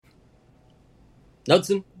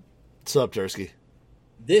Knudsen, What's up, Jersky?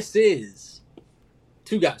 this is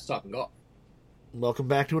Two Guys Talking Golf. Welcome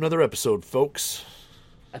back to another episode, folks.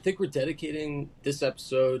 I think we're dedicating this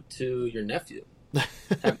episode to your nephew.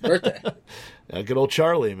 Happy birthday. Good old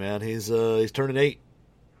Charlie, man. He's turning 8.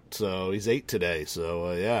 So he's 8 today.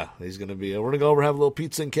 So yeah, he's gonna be. We're gonna go over and have a little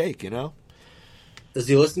pizza and cake. Does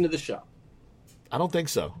he listen to the show? I don't think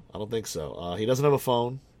so. He doesn't have a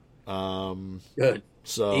phone. Good.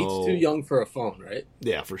 So 8's too young for a phone, right?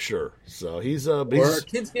 Yeah, for sure. So he's Or are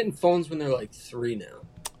kids getting phones when they're like 3 now?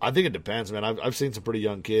 I think it depends, man. I've seen some pretty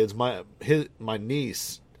young kids. My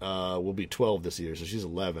niece will be 12 this year, so she's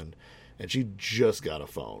 11, and she just got a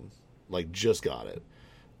phone, like just got it.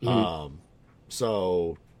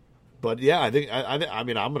 Mm-hmm. But yeah, I think I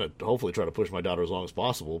mean I'm gonna hopefully try to push my daughter as long as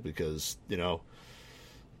possible because no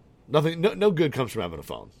good comes from having a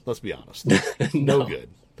phone. Let's be honest, no good.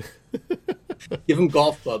 Give them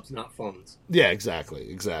golf clubs, not phones. Yeah,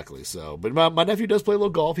 exactly. So, but my nephew does play a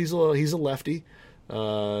little golf. He's a lefty.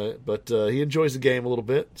 But he enjoys the game a little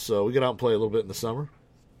bit, so we get out and play a little bit in the summer.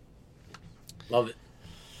 Love it.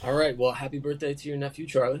 All right, well, happy birthday to your nephew,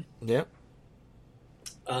 Charlie. Yep.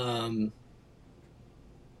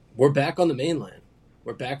 We're back on the mainland.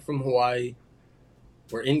 We're back from Hawaii.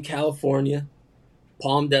 We're in California,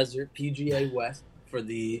 Palm Desert, PGA West for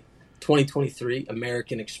the 2023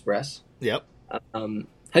 American Express. Yep. How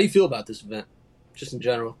do you feel about this event, just in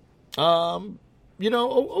general?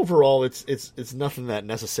 Overall, it's nothing that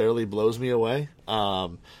necessarily blows me away.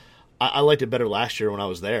 I liked it better last year when I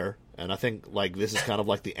was there, and I think like this is kind of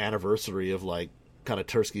like the anniversary of like kind of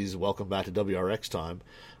Tursky's welcome back to WRX time.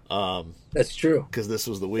 That's true, because this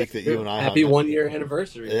was the week that you and I happy 1 year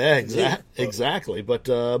anniversary. Yeah, exactly. But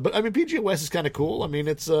I mean, PGA West is kind of cool. I mean,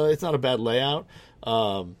 it's not a bad layout.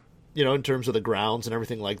 In terms of the grounds and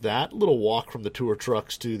everything like that. A little walk from the tour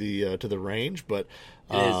trucks to the range, but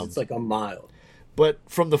it is. It's like a mile. But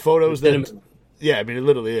from the photos I mean, it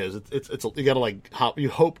literally is. It's you got to like hop. You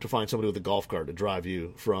hope to find somebody with a golf cart to drive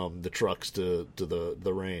you from the trucks to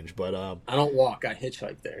the range. But I don't walk. I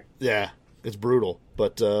hitchhike there. Yeah, it's brutal.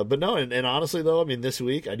 But no, and honestly though, I mean, this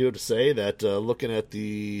week I do have to say that looking at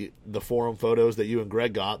the forum photos that you and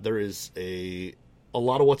Greg got, there is a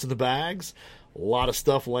lot of what's in the bags. A lot of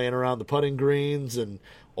stuff laying around the putting greens and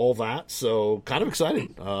all that. So kind of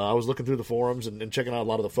exciting. I was looking through the forums and checking out a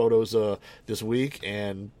lot of the photos this week,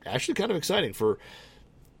 and actually kind of exciting for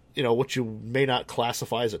what you may not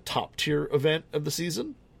classify as a top tier event of the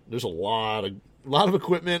season. There's a lot of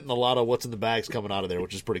equipment and a lot of what's in the bags coming out of there,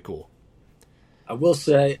 which is pretty cool. I will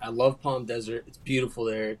say I love Palm Desert. It's beautiful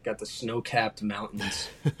there. Got the snow-capped mountains.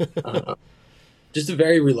 Just a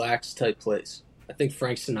very relaxed type place. I think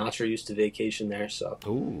Frank Sinatra used to vacation there, so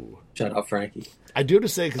ooh, shout out Frankie. I do have to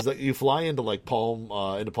say, because you fly into like Palm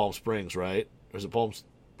Springs, right? Or is it Palm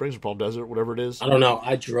Springs or Palm Desert, whatever it is? I don't know.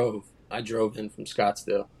 I drove in from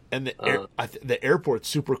Scottsdale, and the airport's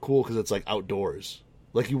super cool because it's like outdoors.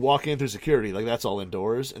 Like you walk in through security, like that's all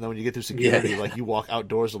indoors, and then when you get through security, like you walk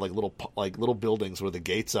outdoors to like little buildings where the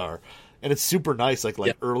gates are, and it's super nice.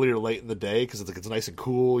 Like early or late in the day because it's nice and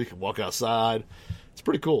cool. You can walk outside. It's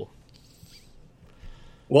pretty cool.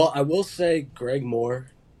 Well, I will say Greg Moore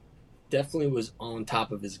definitely was on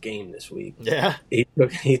top of his game this week. Yeah.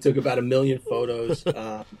 He took about 1 million photos.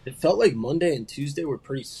 It felt like Monday and Tuesday were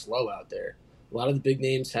pretty slow out there. A lot of the big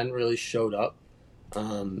names hadn't really showed up.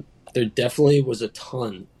 There definitely was a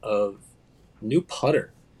ton of new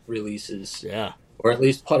putter releases. Yeah. Or at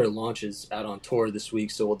least putter launches out on tour this week,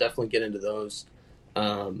 so we'll definitely get into those.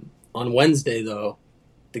 On Wednesday, though,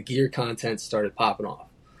 the gear content started popping off.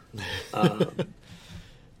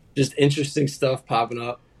 Just interesting stuff popping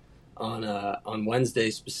up on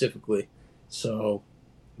Wednesday specifically. So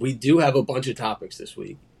we do have a bunch of topics this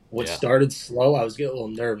week. What started slow, I was getting a little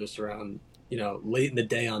nervous around, late in the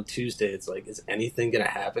day on Tuesday. It's like, is anything going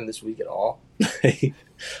to happen this week at all?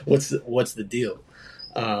 What's the deal?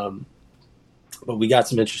 But we got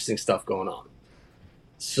some interesting stuff going on.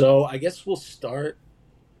 So I guess we'll start.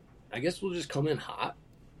 I guess we'll just come in hot.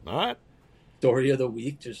 All right. Story of the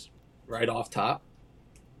week, just right off top.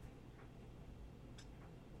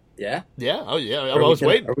 Yeah. Yeah. Oh yeah. I was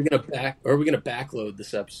waiting. Are we gonna backload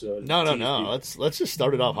this episode? No. Let's just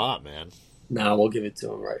start it off hot, man. No, we'll give it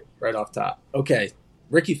to him right off top. Okay,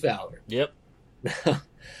 Ricky Fowler. Yep.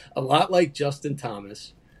 A lot like Justin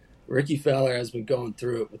Thomas, Ricky Fowler has been going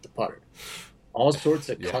through it with the putter. All sorts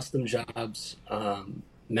of custom jobs,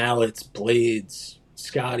 mallets, blades,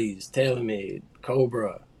 Scotties, TaylorMade,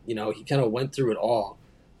 Cobra. He kind of went through it all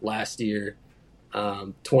last year.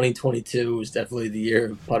 2022 was definitely the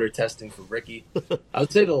year of putter testing for Ricky. I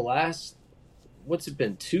would say the last what's it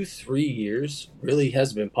been, 2-3 years, really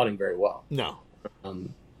hasn't been putting very well. No.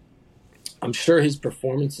 Um, I'm sure his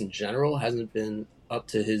performance in general hasn't been up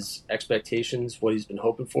to his expectations, what he's been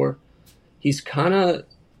hoping for. He's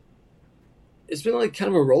it's been like kind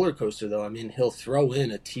of a roller coaster, though. I mean, he'll throw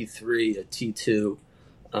in a T3, a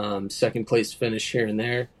T2, second place finish here and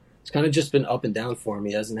there. It's kind of just been up and down for him.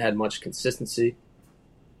 He hasn't had much consistency.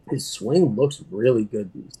 His swing looks really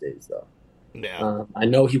good these days, though. Yeah. I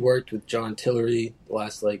know he worked with John Tillery the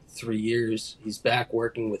last 3 years. He's back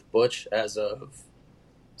working with Butch as of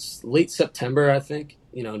late September, I think.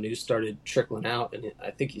 News started trickling out, and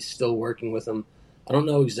I think he's still working with him. I don't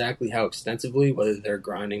know exactly how extensively, whether they're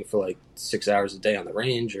grinding for 6 hours a day on the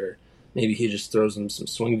range, or maybe he just throws them some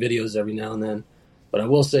swing videos every now and then. But I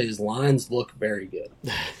will say his lines look very good.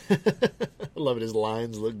 I love it. His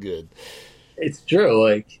lines look good. It's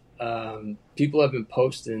true. People have been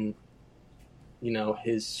posting,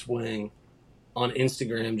 his swing on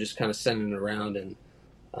Instagram, just kind of sending it around, and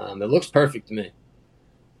it looks perfect to me.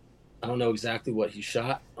 I don't know exactly what he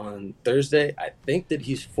shot on Thursday. I think that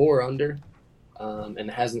he's 4 under, and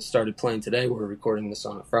hasn't started playing today. We're recording this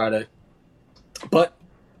on a Friday. But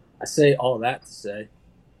I say all that to say,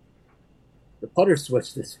 the putter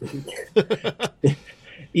switch this week,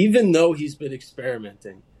 even though he's been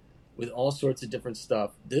experimenting with all sorts of different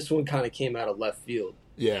stuff, this one kind of came out of left field.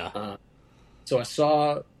 Yeah. So I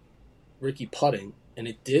saw Ricky putting, and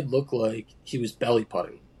it did look like he was belly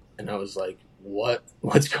putting. And I was like,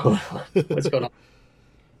 what's going on? What's going on?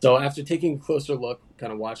 So after taking a closer look,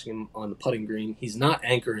 kind of watching him on the putting green, he's not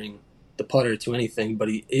anchoring the putter to anything, but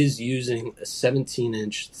he is using a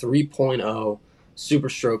 17-inch 3.0 Super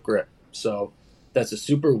Stroke grip. So that's a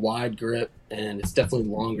super wide grip, and it's definitely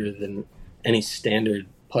longer than any standard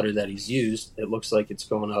putter that he's used. It looks like it's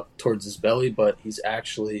going up towards his belly, but he's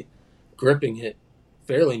actually gripping it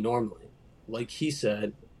fairly normally. Like he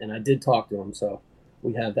said, and I did talk to him, so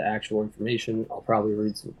we have the actual information. I'll probably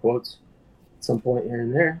read some quotes at some point here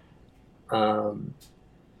and there.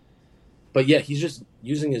 But yeah, he's just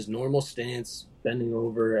using his normal stance, bending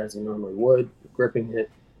over as he normally would, gripping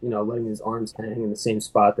it, letting his arms hang in the same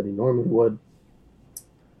spot that he normally would.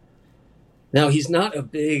 Now, he's not a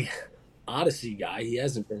big Odyssey guy. He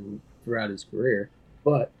hasn't been throughout his career,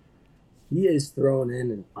 but he is throwing in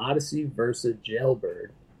an Odyssey versus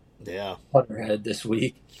Jailbird putter head this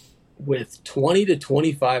week with 20 to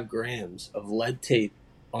 25 grams of lead tape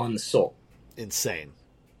on the sole. Insane.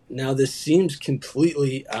 Now, this seems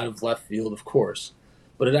completely out of left field, of course,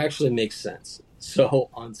 but it actually makes sense. So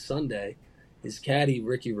on Sunday, his caddy,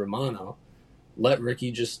 Ricky Romano, let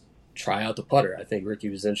Ricky just try out the putter. I think Ricky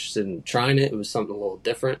was interested in trying it. It was something a little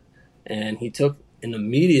different. And he took an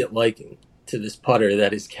immediate liking to this putter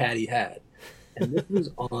that his caddy had. And this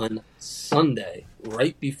was on Sunday,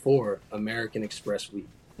 right before American Express week.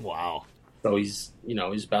 Wow. So he's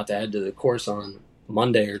about to head to the course on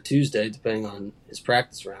Monday or Tuesday, depending on his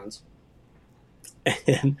practice rounds.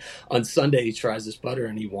 And on Sunday, he tries this putter,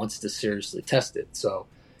 and he wants to seriously test it. So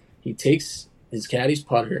he takes his caddy's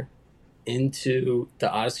putter into the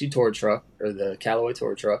Odyssey tour truck, or the Callaway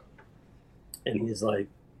tour truck, and he's like,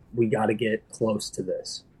 we got to get close to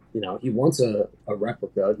this. He wants a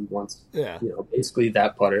replica. He wants, basically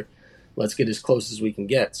that putter. Let's get as close as we can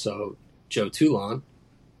get. So Joe Toulon,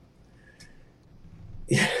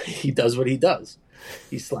 he does what he does.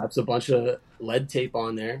 He slaps a bunch of lead tape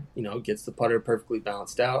on there, gets the putter perfectly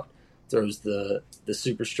balanced out, throws the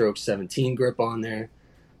Super Stroke 17 grip on there,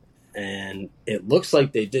 and it looks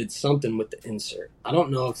like they did something with the insert. I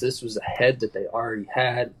don't know if this was a head that they already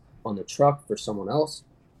had on the truck for someone else,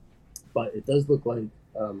 but it does look like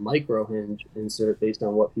a micro hinge insert based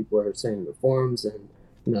on what people are saying in the forums,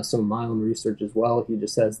 and some of my own research as well. He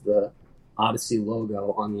just has the Odyssey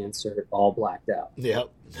logo on the insert all blacked out. Yep.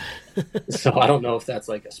 So I don't know if that's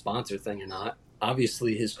like a sponsor thing or not.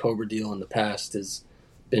 Obviously, his Cobra deal in the past has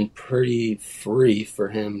been pretty free for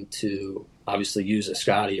him to obviously use a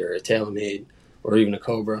Scotty or a TaylorMade or even a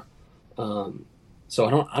Cobra. So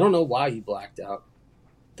I don't know why he blacked out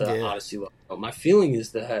the Odyssey logo. My feeling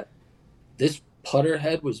is that this putter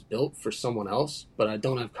head was built for someone else, but I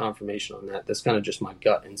don't have confirmation on that. That's kind of just my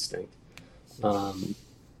gut instinct.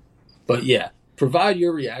 But yeah, provide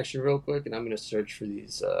your reaction real quick, and I'm going to search for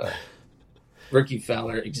these Ricky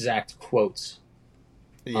Fowler exact quotes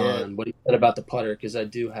on what he said about the putter, because I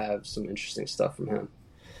do have some interesting stuff from him.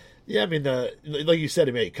 Yeah, I mean, like you said,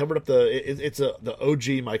 he covered up the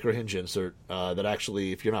OG micro hinge insert that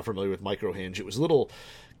actually, if you're not familiar with micro hinge, it was little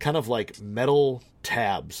kind of like metal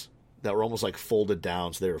tabs that were almost like folded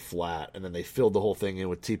down so they were flat, and then they filled the whole thing in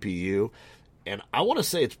with TPU. And I want to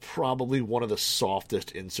say it's probably one of the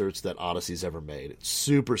softest inserts that Odyssey's ever made. It's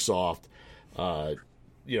super soft.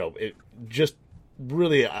 It just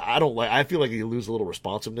really, I don't like. I feel like you lose a little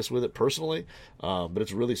responsiveness with it personally, but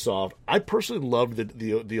it's really soft. I personally loved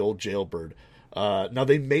the old Jailbird. Now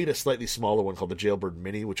they made a slightly smaller one called the Jailbird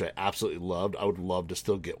Mini, which I absolutely loved. I would love to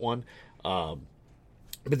still get one.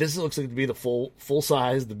 But this looks like to be the full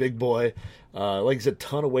size, the big boy. Like I said,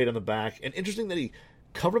 ton of weight on the back, and interesting that he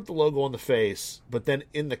covered up the logo on the face, but then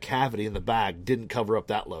in the cavity in the bag didn't cover up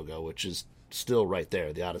that logo, which is still right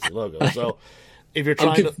there, the Odyssey logo. So if you're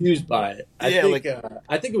trying, I'm confused by it. I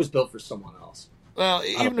think it was built for someone else. Well,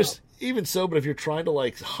 even so, but if you're trying to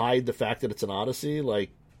like hide the fact that it's an Odyssey, like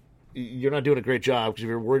you're not doing a great job, because if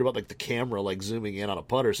you're worried about like the camera like zooming in on a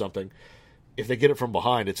putt or something, if they get it from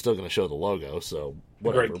behind, it's still going to show the logo. So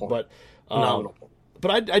whatever. Great point. But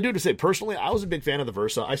I do have to say, personally, I was a big fan of the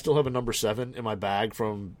Versa. I still have a number 7 in my bag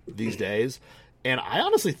from these days. And I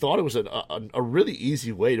honestly thought it was a really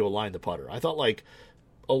easy way to align the putter. I thought, like,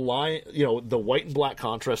 the white and black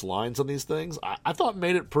contrast lines on these things, I thought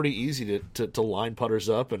made it pretty easy to line putters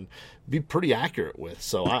up and be pretty accurate with.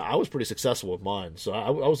 So I was pretty successful with mine. So I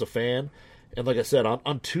was a fan. And like I said,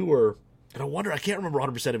 on tour, and I can't remember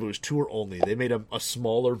 100% if it was tour only. They made a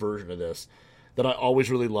smaller version of this that I always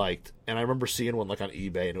really liked, and I remember seeing one like on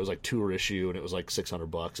eBay, and it was like tour issue, and it was like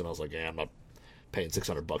 $600, and I was like, I'm not paying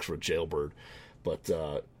 $600 for a Jailbird.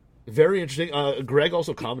 But very interesting. Greg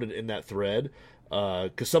also commented in that thread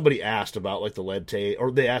because somebody asked about like the lead tape, or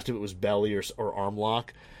they asked if it was belly or arm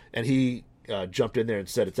lock, and he jumped in there and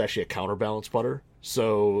said it's actually a counterbalance putter.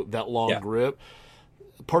 So that long grip.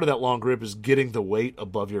 Part of that long grip is getting the weight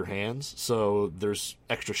above your hands, so there's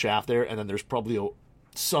extra shaft there, and then there's probably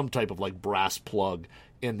some type of like brass plug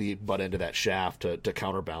in the butt end of that shaft to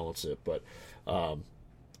counterbalance it. But I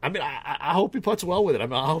hope he putts well with it.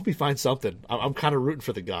 I hope he finds something. I'm kind of rooting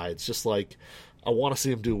for the guy. It's just like I want to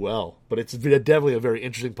see him do well. But it's definitely a very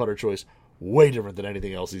interesting putter choice, way different than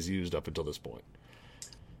anything else he's used up until this point.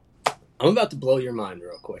 I'm about to blow your mind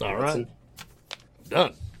real quick. All right.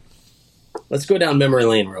 Done. Let's go down memory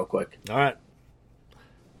lane real quick. All right.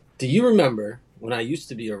 Do you remember when I used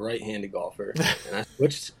to be a right-handed golfer and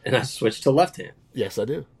I switched to left-hand? Yes, I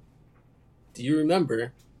do. Do you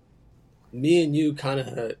remember me and you kind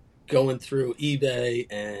of going through eBay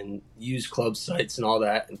and used club sites and all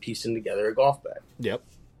that and piecing together a golf bag? Yep.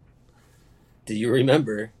 Do you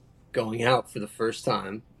remember going out for the first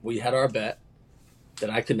time? We had our bet that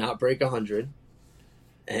I could not break 100,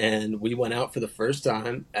 and we went out for the first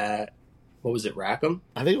time at, what was it, Rackham?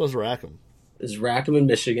 I think it was Rackham. It was Rackham in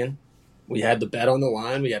Michigan. We had the bet on the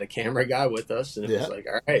line. We had a camera guy with us, and it was like,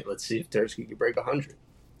 all right, let's see if Tursky can break 100.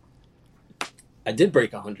 I did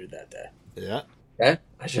break 100 that day. Yeah. Okay?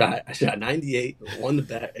 I shot 98, won the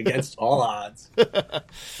bet against all odds.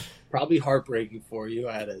 Probably heartbreaking for you.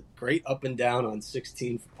 I had a great up and down on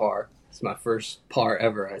 16 for par. It's my first par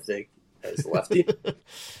ever, I think, as a lefty.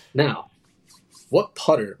 Now, what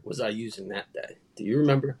putter was I using that day? Do you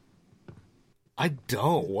remember? I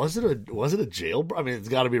don't. Was it a Jailbird? I mean, it's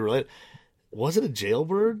got to be related. Was it a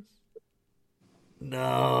Jailbird?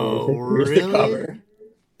 No, really? The cover.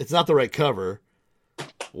 It's not the right cover.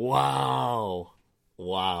 Wow.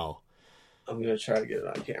 I'm gonna try to get it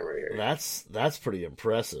on camera here. That's pretty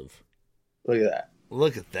impressive. Look at that.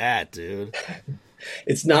 Look at that, dude.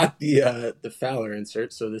 It's not the Fowler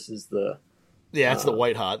insert, so this is the it's the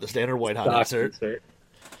white hot, the standard white hot insert.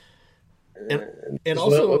 And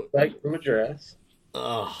also, what it looks like from a dress.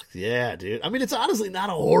 Oh yeah, dude. I mean, it's honestly not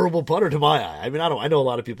a horrible putter to my eye. I mean, I know a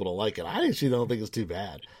lot of people don't like it. I actually don't think it's too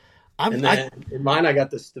bad. In mine, I got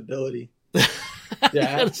the stability.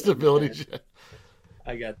 Yeah, stability.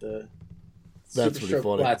 I got the That's pretty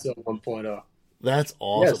funny. Plateau 1.0. That's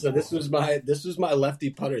awesome. Yeah, so this was my lefty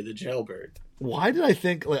putter, the Jailbird. Why did I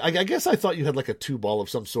think? Like, I guess I thought you had like a 2-ball of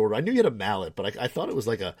some sort. I knew you had a mallet, but I thought it was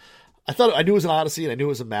like a. I knew it was an Odyssey, and I knew it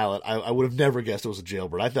was a mallet. I would have never guessed it was a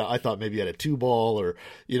Jailbird. I thought maybe you had a 2-ball or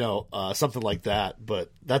something like that.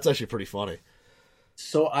 But that's actually pretty funny.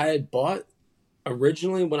 So I had bought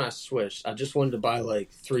originally when I switched. I just wanted to buy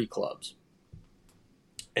like 3 clubs,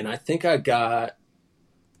 and I think I got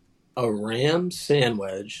a Ram sand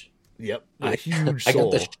wedge. Yep, a huge I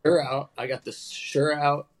sole. I got the Sure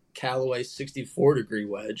Out Callaway 64-degree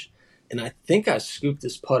wedge, and I think I scooped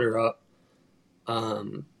this putter up.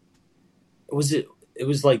 It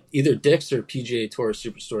was like either Dick's or PGA Tour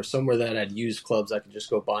Superstore, somewhere that had used clubs. I could just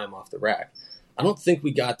go buy them off the rack. I don't think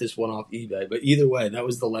we got this one off eBay, but either way, that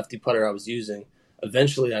was the lefty putter I was using.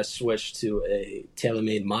 Eventually, I switched to a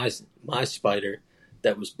TaylorMade My Spider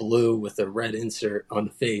that was blue with a red insert on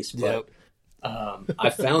the face. But I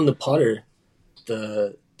found the putter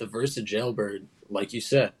the Versa Jailbird, like you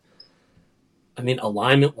said, I mean,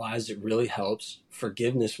 alignment wise, it really helps.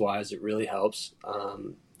 Forgiveness wise, it really helps.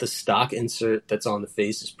 The stock insert that's on the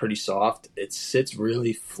face is pretty soft. It sits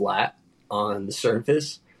really flat on the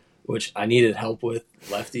surface, which I needed help with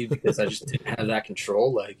lefty because I just didn't have that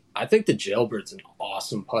control. Like, I think the Jailbird's an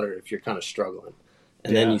awesome putter if you're kind of struggling,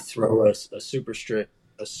 and then you throw a super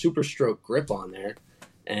stroke grip on there,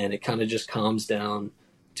 and it kind of just calms down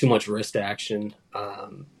too much wrist action.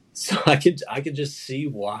 So I could just see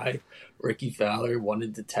why Ricky Fowler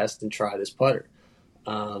wanted to test and try this putter.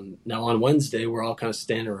 Now on Wednesday, we're all kind of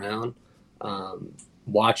standing around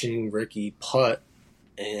watching Ricky putt,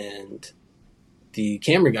 and the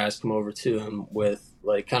camera guys come over to him with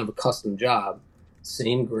like kind of a custom job,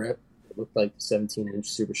 same grip. It looked like 17-inch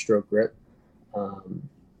super stroke grip.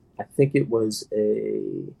 I think it was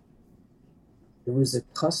a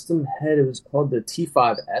custom head. It was called the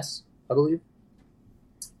T5S, I believe.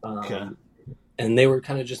 Okay. And they were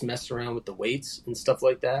kind of just messing around with the weights and stuff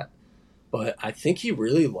like that. But I think he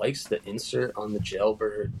really likes the insert on the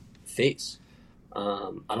Jailbird face.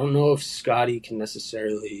 I don't know if Scotty can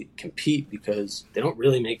necessarily compete because they don't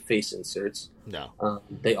really make face inserts. No.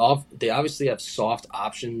 They obviously have soft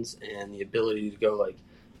options and the ability to go like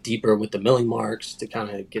deeper with the milling marks to kind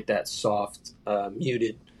of get that soft,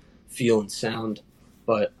 muted feel and sound.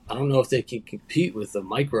 But I don't know if they can compete with the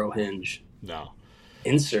micro hinge. No.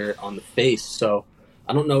 Insert on the face. So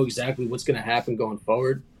I don't know exactly what's going to happen going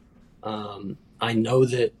forward. I know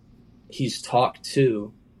that he's talked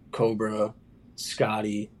to Cobra,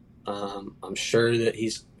 Scotty. I'm sure that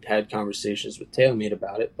he's had conversations with TaylorMade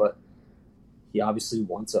about it, but he obviously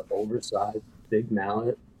wants an oversized, big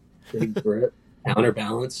mallet, big grip,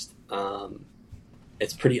 counterbalanced.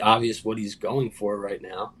 It's pretty obvious what he's going for right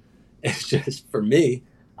now. It's just, for me,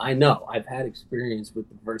 I know I've had experience with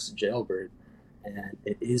the Versa Jailbird, and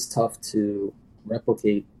it is tough to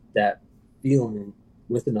replicate that feeling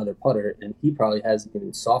with another putter, and he probably has an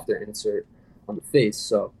even softer insert on the face.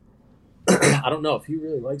 So I don't know if he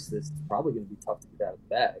really likes this. It's probably going to be tough to get out of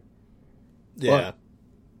the bag. Yeah.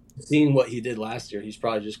 But seeing what he did last year, he's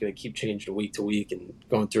probably just going to keep changing week to week and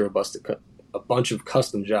going through a bunch of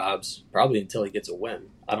custom jobs, probably until he gets a win.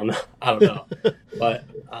 I don't know. But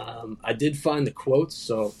I did find the quotes,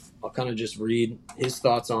 so I'll kind of just read his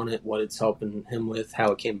thoughts on it, what it's helping him with,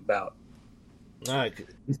 how it came about. All right.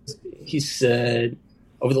 He said,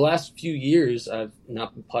 over the last few years, I've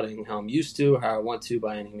not been putting how I'm used to or how I want to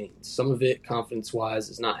by any means. Some of it, confidence-wise,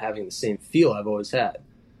 is not having the same feel I've always had.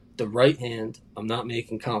 The right hand, I'm not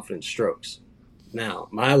making confident strokes. Now,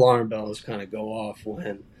 my alarm bells kind of go off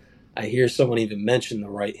when I hear someone even mention the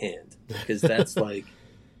right hand, because that's like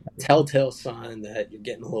a telltale sign that you're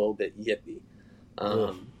getting a little bit yippy.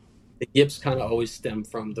 The yips kind of always stem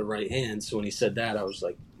from the right hand, so when he said that, I was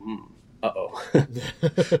like, uh-oh.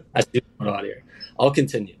 I see what's out here. I'll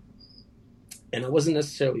continue. And I wasn't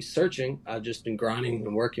necessarily searching. I've just been grinding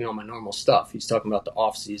and working on my normal stuff. He's talking about the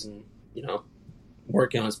off-season,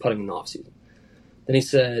 working on his putting in the off-season. Then he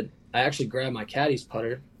said, I actually grabbed my caddy's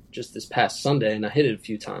putter just this past Sunday, and I hit it a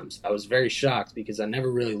few times. I was very shocked because I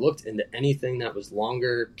never really looked into anything that was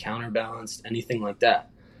longer, counterbalanced, anything like that.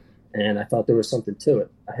 And I thought there was something to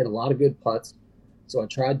it. I hit a lot of good putts, so I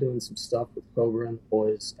tried doing some stuff with Cobra and the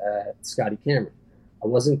boys at Scotty Cameron. I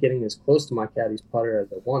wasn't getting as close to my caddy's putter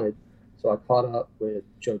as I wanted, so I caught up with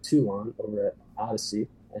Joe Toulon over at Odyssey,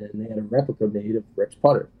 and they had a replica made of Rick's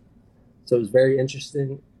putter. So it was very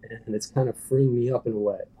interesting, and it's kind of freeing me up in a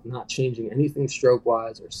way. I'm not changing anything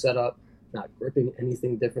stroke-wise or setup, not gripping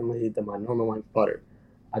anything differently than my normal length putter.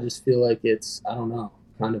 I just feel like it's, I don't know,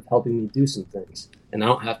 kind of helping me do some things, and I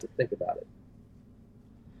don't have to think about it.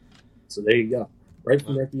 So there you go. Right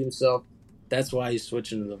from Ricky himself. That's why he's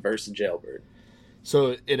switching to the Versa Jailbird.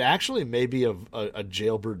 So it actually may be a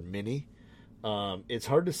Jailbird Mini. It's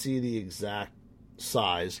hard to see the exact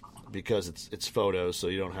size because it's photos, so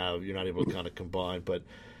you're not able to kind of combine. But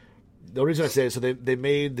the reason I say it, so they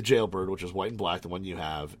made the Jailbird, which is white and black, the one you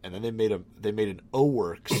have, and then they made an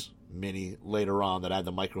O-Works Mini later on that had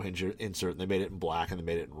the micro hinge insert, and they made it in black and they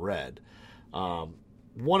made it in red.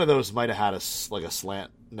 One of those might have had a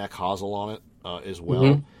slant neck hosel on it as well.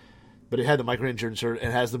 Mm-hmm. But it had the micro hinge insert.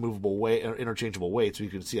 It has the movable weight, interchangeable weights. So you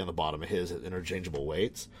can see on the bottom of his interchangeable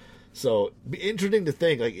weights. So it'd be interesting to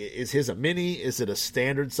think, like, is his a mini? Is it a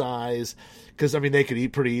standard size? Because, I mean, they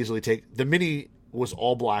could pretty easily take... The mini was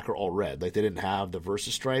all black or all red. Like, they didn't have the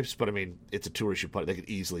Versa stripes. But, I mean, it's a tour issue putt. They could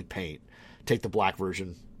easily paint. Take the black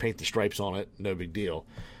version, paint the stripes on it. No big deal.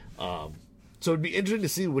 So it'd be interesting to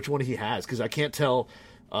see which one he has. Because I can't tell...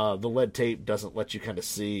 the lead tape doesn't let you kind of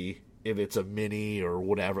see if it's a mini or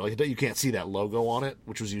whatever. Like, you can't see that logo on it,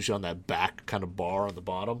 which was usually on that back kind of bar on the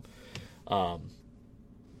bottom.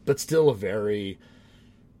 But still a very,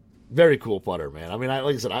 very cool putter, man. I mean,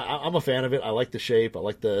 like I said, I'm a fan of it. I like the shape. I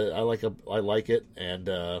like it. And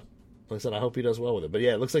like I said, I hope he does well with it. But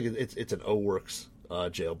yeah, it looks like it's an O-Works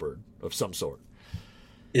Jailbird of some sort.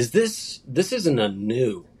 This isn't a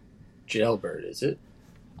new Jailbird, is it?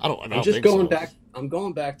 I don't think so. I'm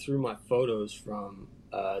going back through my photos from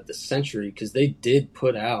the Century, because they did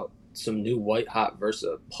put out some new White Hot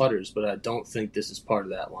Versa putters, but I don't think this is part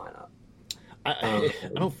of that lineup. I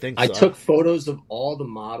don't think so. I took photos of all the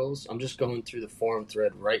models. I'm just going through the forum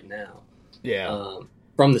thread right now. Yeah.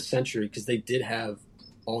 From the Century, because they did have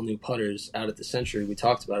all new putters out at the Century. We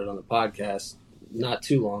talked about it on the podcast not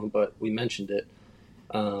too long, but we mentioned it.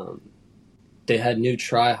 They had new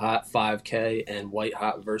Tri Hot 5K and White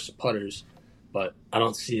Hot Versa putters, but I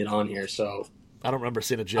don't see it on here, so I don't remember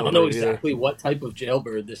seeing a Jailbird. I don't know exactly what type of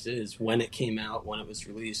Jailbird this is, when it came out, when it was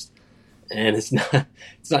released, and it's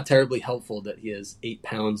not terribly helpful that he has 8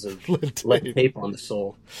 pounds of lead tape on the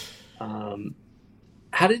sole.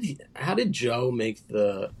 How did Joe make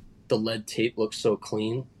the lead tape look so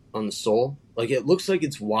clean on the sole? Like, it looks like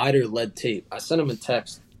it's wider lead tape. I sent him a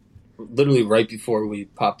text literally right before we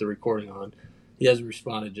popped the recording on. He hasn't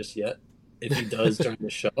responded just yet. If he does during the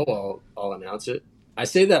show, I'll announce it. I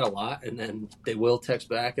say that a lot, and then they will text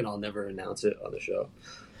back, and I'll never announce it on the show.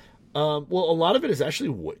 Well, a lot of it is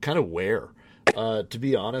actually kind of wear. To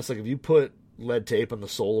be honest, like, if you put lead tape on the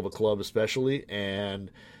sole of a club, especially, and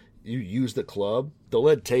you use the club, the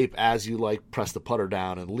lead tape, as you like press the putter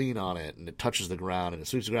down and lean on it, and it touches the ground and it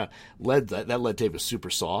sweeps the ground, that lead tape is super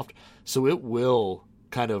soft, so it will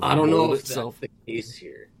kind of. I don't know if that's the case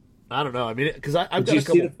here. I don't know. I mean, because I've got a couple. Did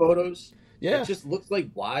you see the photos? Yeah, it just looks like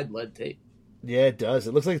wide lead tape. Yeah, it does.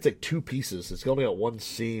 It looks like it's like 2 pieces. It's only got 1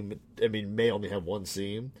 seam. I mean, may only have 1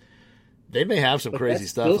 seam. They may have some crazy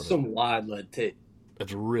stuff. Still some wide lead tape.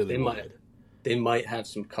 That's really wide. They might have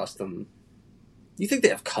some custom. You think they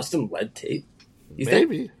have custom lead tape?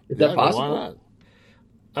 Maybe. Is that possible? Why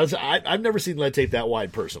not? I've never seen lead tape that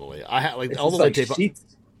wide personally. I had like it's all the lead tape. Sheets.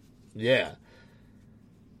 Yeah,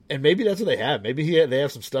 and maybe that's what they have. Maybe they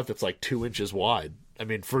have some stuff that's like 2 inches wide. I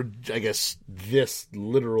mean, for I guess this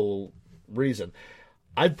literal reason,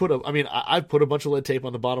 I've put a bunch of lead tape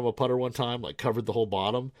on the bottom of a putter one time, like covered the whole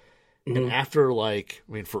bottom. Mm-hmm. And after, like,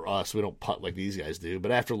 I mean, for us, we don't putt like these guys do, but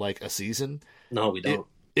after like a season, no, we don't.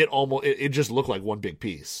 It just looked like one big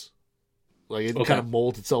piece. Like, it kind of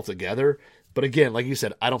molds itself together. But again, like you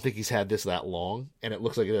said, I don't think he's had this that long, and it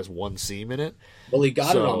looks like it has 1 seam in it. Well, he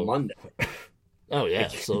got it on Monday. Oh yeah,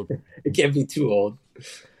 so it can't be too old.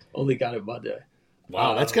 Only got it Monday.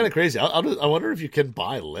 Wow, that's kind of crazy. I wonder if you can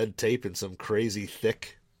buy lead tape in some crazy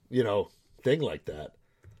thick, thing like that.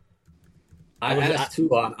 I asked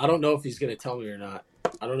Toulon. I don't know if he's going to tell me or not.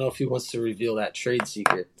 I don't know if he wants to reveal that trade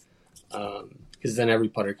secret. Because then every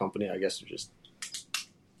putter company, I guess, would just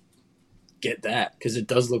get that, because it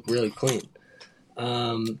does look really clean.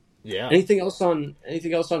 Yeah. Anything else on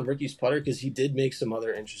Ricky's putter? Because he did make some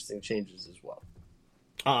other interesting changes as well.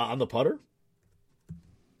 On the putter?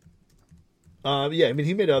 Yeah, I mean,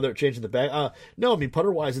 he made other changes in the bag. No, I mean,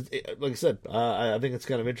 putter-wise, like I said, I think it's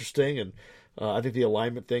kind of interesting, and I think the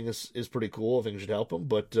alignment thing is pretty cool. I think it should help him,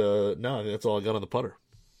 but no, I think that's all I got on the putter.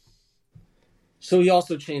 So he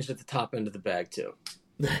also changed at the top end of the bag, too.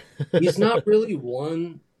 He's not really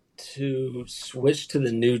one to switch to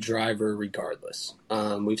the new driver regardless.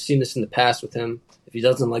 We've seen this in the past with him. If he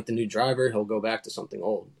doesn't like the new driver, he'll go back to something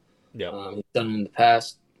old. Yeah, he's done it in the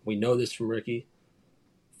past. We know this from Ricky.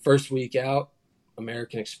 First week out,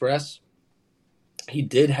 American Express, he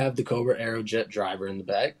did have the Cobra Aerojet driver in the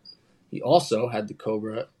bag. He also had the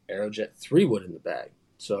Cobra Aerojet 3-wood in the bag.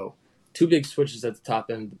 So 2 big switches at the top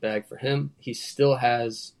end of the bag for him. He still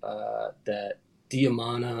has that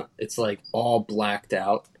Diamana. It's like all blacked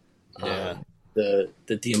out. Yeah. The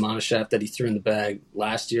Diamana shaft that he threw in the bag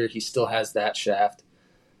last year, he still has that shaft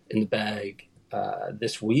in the bag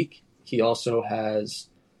this week. He also has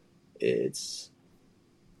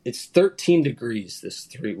it's 13 degrees, this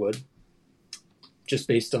 3-wood, just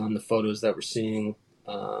based on the photos that we're seeing.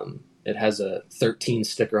 It has a 13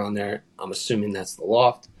 sticker on there. I'm assuming that's the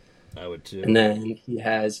loft. I would too. And then he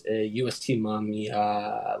has a UST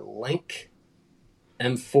Mamiya Link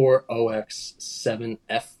M4OX7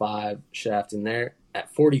 F5 shaft in there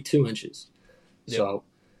at 42 inches. Yep. So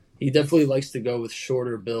he definitely likes to go with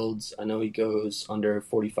shorter builds. I know he goes under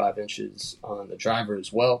 45 inches on the driver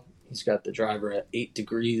as well. He's got the driver at 8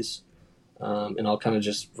 degrees. And I'll kind of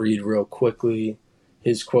just read real quickly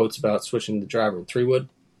his quotes about switching the driver in 3-wood.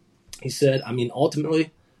 He said, I mean,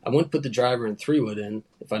 ultimately, I wouldn't put the driver and 3-wood in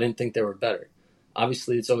if I didn't think they were better.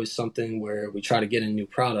 Obviously, it's always something where we try to get a new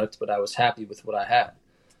product, but I was happy with what I had.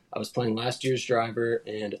 I was playing last year's driver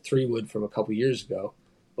and a 3-wood from a couple years ago,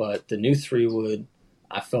 but the new 3-wood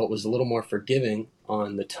I felt was a little more forgiving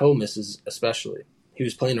on the toe misses especially. He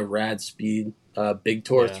was playing a Rad Speed Big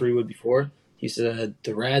Tour 3-wood before. He said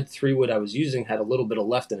the Rad 3-wood I was using had a little bit of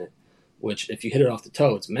left in it, which if you hit it off the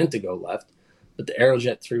toe, it's meant to go left. But the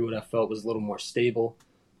Aerojet 3-wood I felt was a little more stable,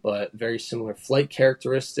 but very similar flight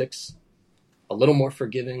characteristics, a little more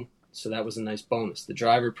forgiving, so that was a nice bonus. The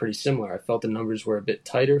driver, pretty similar. I felt the numbers were a bit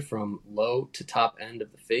tighter from low to top end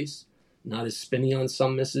of the face, not as spinny on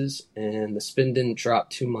some misses, and the spin didn't drop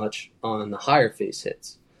too much on the higher face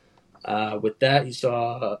hits. With that, he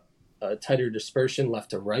saw a tighter dispersion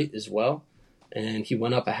left to right as well, and he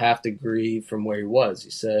went up a half degree from where he was. He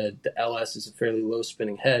said the LS is a fairly low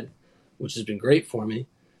spinning head, which has been great for me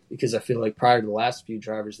because I feel like prior to the last few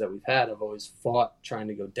drivers that we've had, I've always fought trying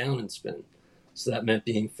to go down and spin. So that meant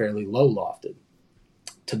being fairly low lofted.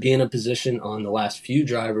 To be in a position on the last few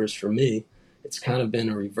drivers for me, it's kind of been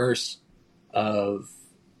a reverse of,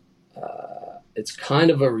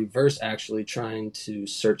 actually trying to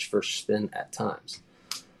search for spin at times.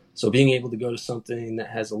 So being able to go to something that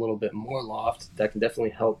has a little bit more loft, that can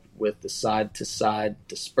definitely help with the side to side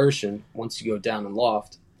dispersion once you go down in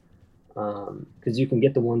loft. Because you can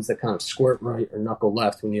get the ones that kind of squirt right or knuckle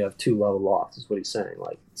left when you have too low loft, is what he's saying.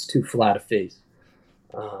 Like, it's too flat a face.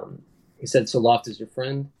 He said, so loft is your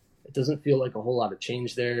friend. It doesn't feel like a whole lot of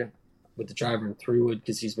change there with the driver and 3-wood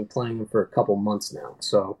because he's been playing him for a couple months now.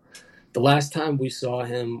 So the last time we saw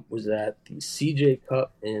him was at the CJ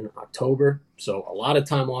Cup in October. So a lot of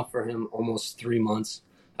time off for him, almost 3 months.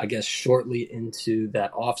 I guess shortly into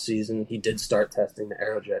that off season, he did start testing the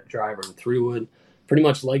Aerojet driver and 3-wood. Pretty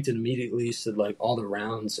much liked it immediately, said like all the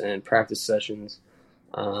rounds and practice sessions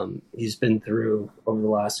he's been through over the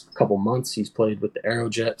last couple months. He's played with the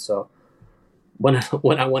Aerojet. So when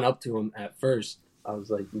I went up to him at first, I was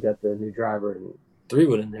like, you got the new driver and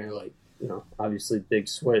 3-wood in there, like, you know, obviously big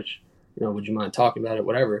switch. You know, would you mind talking about it?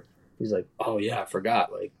 Whatever. He's like, oh yeah, I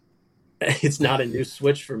forgot. Like, it's not a new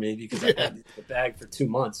switch for me because I had the bag for 2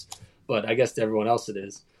 months, but I guess to everyone else it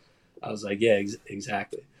is. I was like, yeah,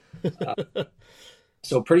 exactly.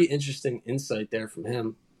 So pretty interesting insight there from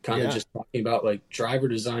him, kind of just talking about like driver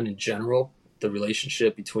design in general, the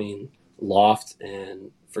relationship between loft and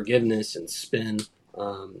forgiveness and spin.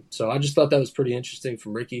 So I just thought that was pretty interesting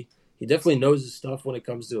from Ricky. He definitely knows his stuff when it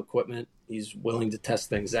comes to equipment. He's willing to test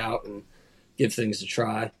things out and give things a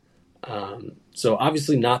try. So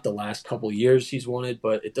obviously not the last couple years he's won it,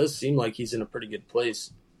 but it does seem like he's in a pretty good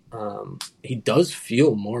place. He does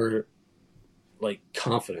feel more like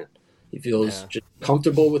confident. He feels just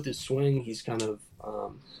comfortable with his swing. He's kind of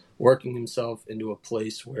working himself into a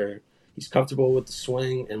place where he's comfortable with the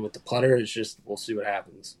swing and with the putter. It's just, we'll see what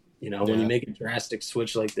happens. You know, when you make a drastic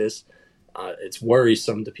switch like this, it's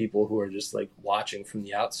worrisome to people who are just like watching from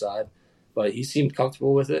the outside. But he seemed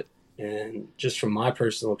comfortable with it. And just from my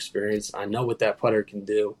personal experience, I know what that putter can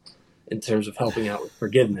do in terms of helping out with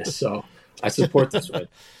forgiveness. So I support this switch.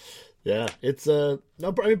 Yeah, it's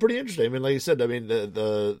pretty interesting. I mean, like you said, I mean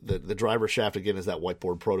the driver shaft again is that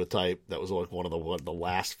whiteboard prototype that was like one of the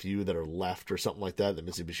last few that are left or something like that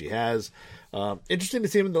Mitsubishi has. Interesting to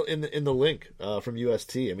see him in the link from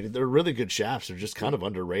UST. I mean, they're really good shafts. They're just kind of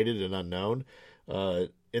underrated and unknown.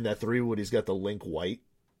 In that 3-wood, he's got the Link white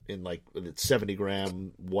in like it's 70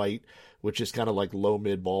 gram white, which is kind of like low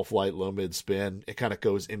mid ball flight, low mid spin. It kind of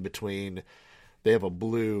goes in between. They have a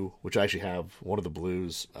blue, which I actually have one of the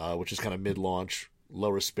blues, which is kind of mid-launch,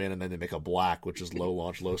 lower spin, and then they make a black, which is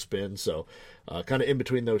low-launch, low spin. So kind of in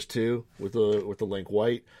between those two with the Link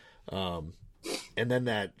white. And then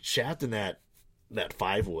that shaft in that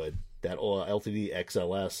 5-wood, that LTD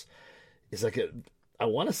XLS, is like I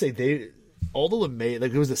want to say Aldelin made,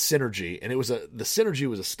 like it was a Synergy, and the Synergy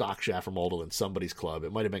was a stock shaft from Aldelin, somebody's club.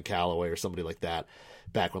 It might have been Callaway or somebody like that,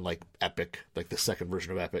 back when like Epic, like the second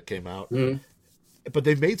version of Epic came out. Mm-hmm. But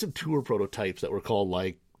they made some tour prototypes that were called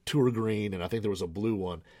like Tour Green, and I think there was a blue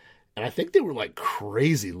one. And I think they were like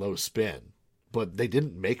crazy low spin, but they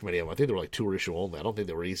didn't make many of them. I think they were like tour issue only. I don't think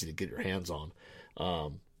they were easy to get your hands on.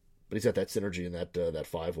 But he's got that Synergy in that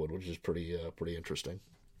 5-wood, which is pretty interesting.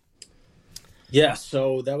 Yeah,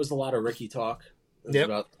 so that was a lot of Ricky talk. It was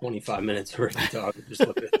about 25 minutes of Ricky talk. Just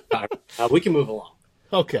look at the we can move along.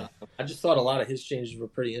 Okay. I just thought a lot of his changes were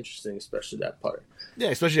pretty interesting, especially that putter. Yeah,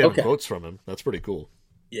 especially having quotes from him. That's pretty cool.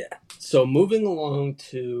 Yeah. So moving along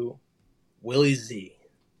to Willie Z.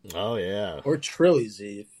 Oh, yeah. Or Trilly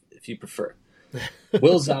Z, if you prefer.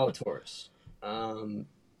 Will Zalatoris.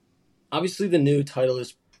 Obviously, the new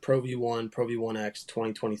Titleist Pro V1, Pro V1X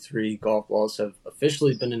 2023 golf balls have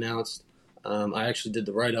officially been announced. I actually did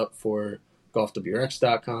the write-up for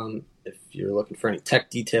golfwrx.com if you're looking for any tech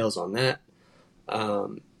details on that.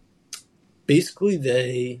 Basically,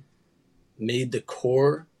 they made the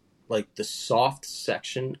core, like the soft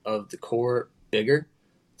section of the core, bigger.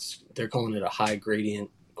 They're calling it a high gradient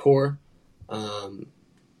core.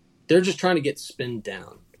 They're just trying to get spin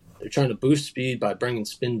down. They're trying to boost speed by bringing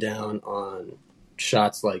spin down on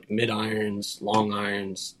shots like mid irons, long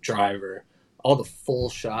irons, driver, all the full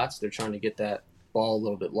shots. They're trying to get that ball a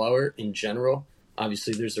little bit lower in general.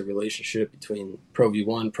 Obviously, there's a relationship between Pro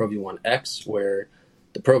V1, Pro V1X, where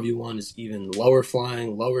the Pro V1 is even lower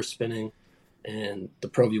flying, lower spinning, and the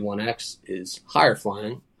Pro V1X is higher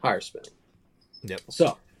flying, higher spinning. Yep.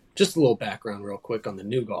 So, just a little background real quick on the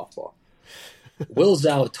new golf ball. Will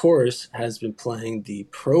Zalatoris has been playing the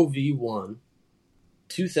Pro V1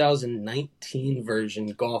 2019 version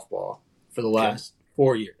golf ball for the last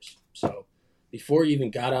 4 years. So before he even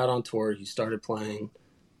got out on tour, he started playing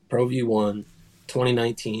Pro V1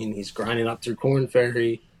 2019. He's grinding up through Korn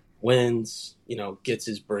Ferry, wins, gets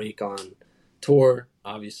his break on tour,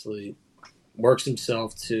 obviously works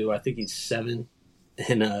himself to, I think he's 7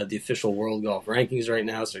 in the official world golf rankings right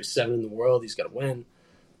now. So he's 7 in the world. He's got to win.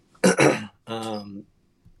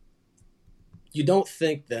 You don't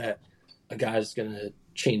think that a guy's going to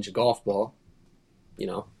change a golf ball,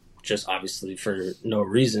 just obviously for no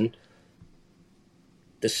reason.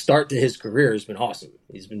 The start to his career has been awesome.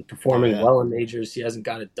 He's been performing well in majors. He hasn't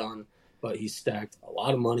got it done, but he's stacked a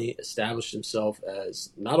lot of money, established himself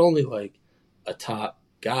as not only like a top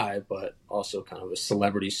guy, but also kind of a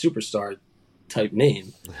celebrity superstar type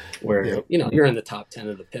name where, you're in the top 10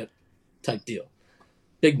 of the PIP type deal.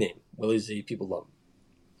 Big name, Willie Z, people love him.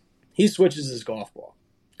 He switches his golf ball.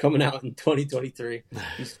 Coming out in 2023,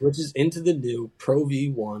 he switches into the new Pro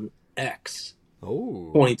V1X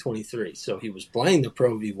 2023. So he was playing the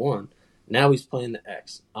Pro V1. Now he's playing the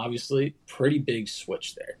X. Obviously, pretty big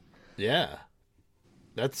switch there. Yeah.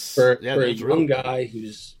 That's for a young guy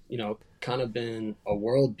who's, kind of been a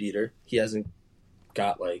world beater. He hasn't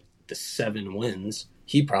got like the 7 wins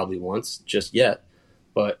he probably wants just yet,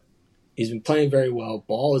 but he's been playing very well.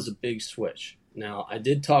 Ball is a big switch. Now, I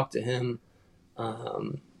did talk to him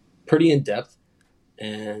pretty in depth,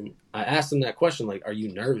 and I asked him that question, like, are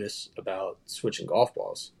you nervous about switching golf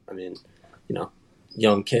balls? I mean,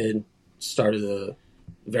 young kid, started a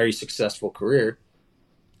very successful career,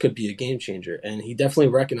 could be a game changer. And he definitely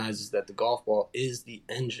recognizes that the golf ball is the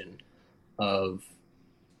engine of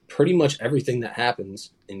pretty much everything that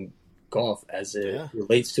happens in golf as it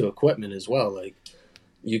relates to equipment as well. Like,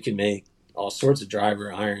 you can make all sorts of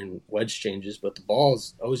driver, iron, wedge changes, but the ball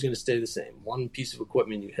is always going to stay the same. One piece of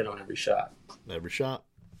equipment you hit on every shot. Every shot.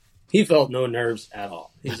 He felt no nerves at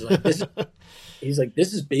all. He's like,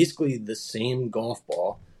 this is basically the same golf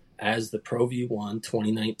ball as the Pro V1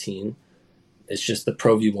 2019. It's just the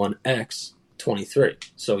Pro V1X 23.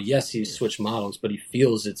 So yes, he's switched models, but he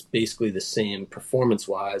feels it's basically the same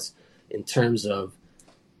performance-wise in terms of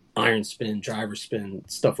iron spin, driver spin,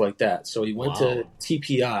 stuff like that. So he went to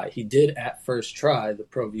TPI. He did at first try the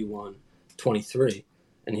Pro V1 23,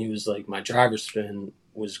 and he was like, my driver spin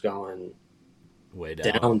was going way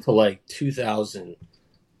down to like 2,000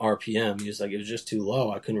 RPM. He was like, it was just too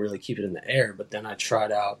low. I couldn't really keep it in the air. But then I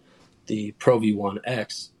tried out the Pro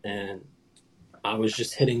V1X, and I was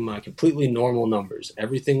just hitting my completely normal numbers.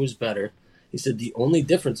 Everything was better. He said the only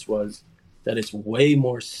difference was that it's way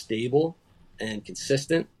more stable and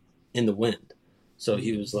consistent in the wind. So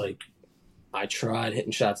he was like, I tried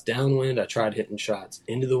hitting shots downwind, I tried hitting shots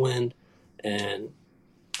into the wind, and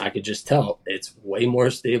I could just tell it's way more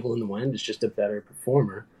stable in the wind. It's just a better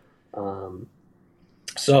performer.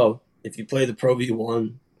 So if you play the Pro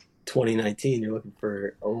V1 2019, you're looking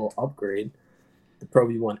for a little upgrade, the Pro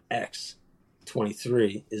V1X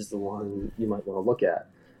 23 is the one you might want to look at.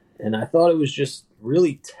 And I thought it was just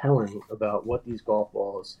really telling about what these golf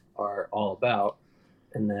balls are all about.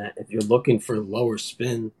 And that if you're looking for lower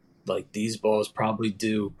spin, like these balls probably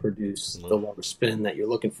do produce the lower spin that you're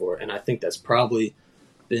looking for. And I think that's probably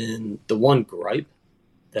been the one gripe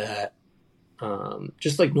that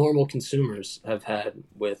just like normal consumers have had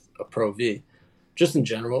with a Pro V. Just in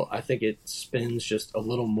general, I think it spins just a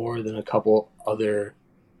little more than a couple other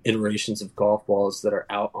iterations of golf balls that are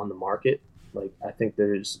out on the market. Like, I think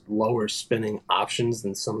there's lower spinning options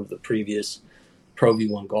than some of the previous Pro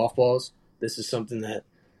V1 golf balls. This is something that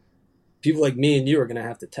people like me and you are going to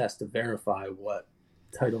have to test to verify what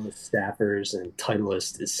Titleist staffers and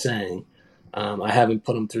Titleist is saying. I haven't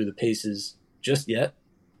put them through the paces just yet.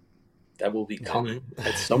 That will be coming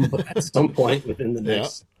at some point within the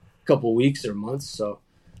next couple weeks or months, so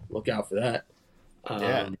look out for that.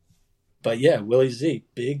 Yeah. But yeah, Willie Z,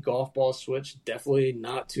 big golf ball switch. Definitely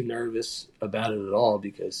not too nervous about it at all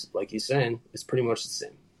because, like he's saying, it's pretty much the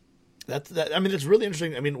same. I mean, it's really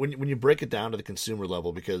interesting. I mean, when you break it down to the consumer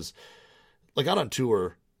level, because like out on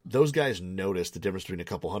tour, those guys notice the difference between a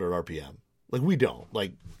couple hundred RPM. Like we don't.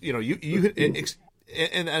 Like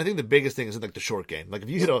and I think the biggest thing is in like the short game. Like if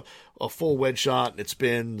you hit a full wedge shot and it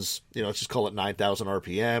spins, let's just call it 9,000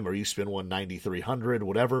 RPM, or you spin one 9,300,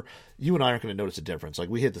 whatever, you and I aren't going to notice a difference. Like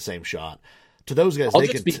we hit the same shot. To those guys, I'll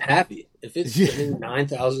just be happy if it's spinning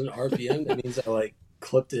 9,000 RPM. That means I like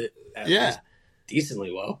clipped it at least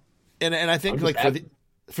decently well. And I think like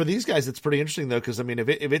for these guys, it's pretty interesting though, because I mean, if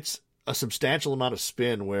it's a substantial amount of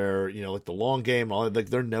spin where like the long game, like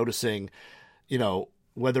they're noticing,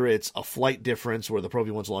 whether it's a flight difference where the Pro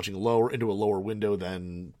V1's launching lower into a lower window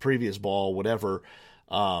than previous ball, whatever.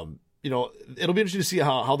 It'll be interesting to see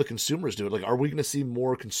how the consumers do it. Like, are we going to see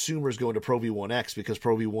more consumers going to Pro V1X because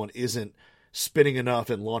Pro V1 isn't spinning enough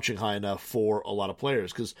and launching high enough for a lot of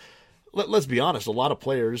players? Because let's be honest, a lot of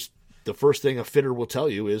players, the first thing a fitter will tell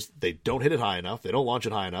you is they don't hit it high enough, they don't launch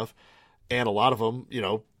it high enough, and a lot of them,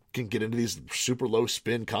 can get into these super low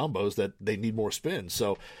spin combos that they need more spin.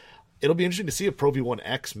 So it'll be interesting to see if Pro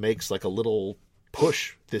V1X makes like a little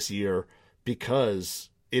push this year because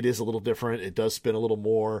it is a little different. It does spin a little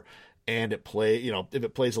more, and if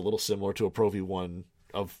it plays a little similar to a Pro V1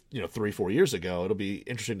 of 3-4 years ago, it'll be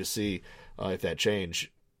interesting to see if that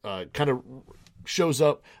change kind of shows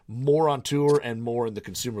up more on tour and more in the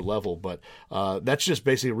consumer level. But that's just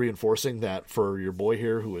basically reinforcing that for your boy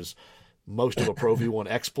here, who is most of a Pro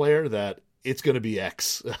V1X player, that it's going to be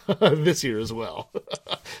X this year as well.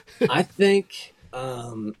 I think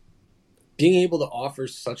being able to offer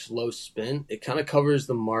such low spin, it kind of covers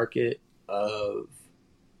the market of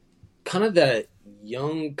kind of that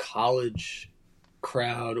young college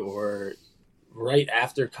crowd or right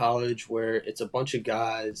after college where it's a bunch of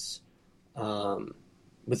guys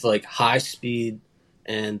with like high speed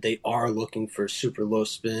and they are looking for super low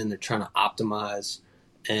spin. They're trying to optimize.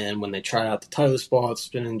 And when they try out the Titleist ball, it's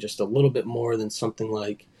spinning just a little bit more than something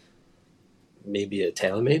like maybe a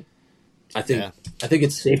TaylorMade. I think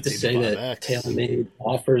it's safe to say that TaylorMade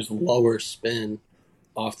offers lower spin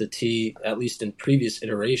off the tee, at least in previous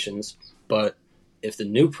iterations. But if the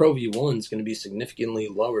new Pro V1 is going to be significantly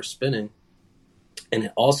lower spinning, and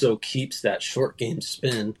it also keeps that short game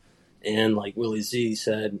spin, and like Willie Z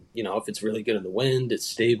said, if it's really good in the wind, it's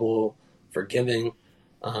stable, forgiving.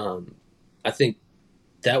 I think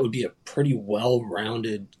that would be a pretty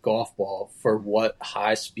well-rounded golf ball for what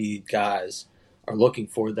high-speed guys are looking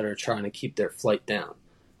for that are trying to keep their flight down.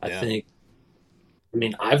 I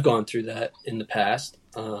mean, I've gone through that in the past.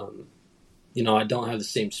 I don't have the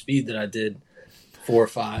same speed that I did 4,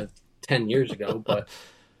 5, 10 years ago, but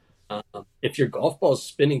if your golf ball is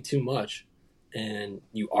spinning too much and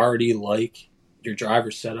you already like your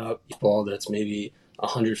driver setup, your ball that's maybe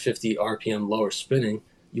 150 RPM lower spinning,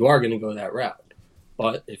 you are going to go that route.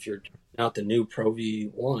 But if you're out the new Pro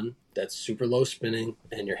V1 that's super low spinning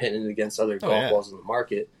and you're hitting it against other golf balls in the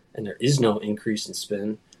market and there is no increase in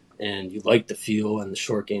spin and you like the feel and the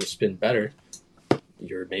short game spin better,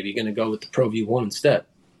 you're maybe going to go with the Pro V1 instead.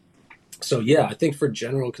 So, yeah, I think for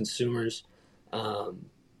general consumers,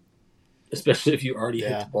 especially if you already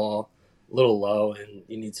hit the ball a little low and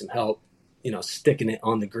you need some help, sticking it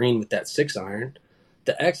on the green with that 6-iron,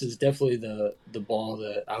 the X is definitely the ball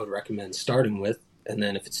that I would recommend starting with. And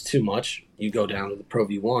then if it's too much, you go down to the Pro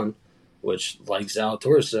V1, which, like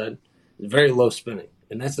Zalatoris said, is very low spinning.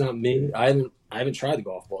 And that's not me. I haven't tried the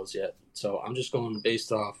golf balls yet, so I'm just going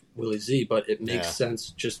based off Willie Z. But it makes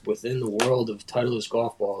sense just within the world of Titleist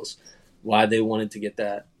golf balls why they wanted to get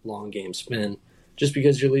that long game spin, just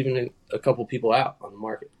because you're leaving a couple people out on the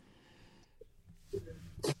market.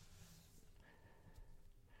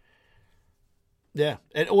 Yeah,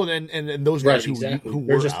 and those guys who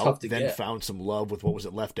were just out tough to then get. found some love with, what was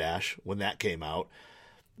it, Left Dash when that came out,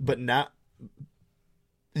 but not.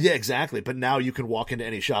 Yeah, exactly. But now you can walk into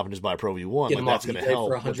any shop and just buy a Pro V1. Like that's going to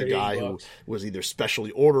help with the guy who was either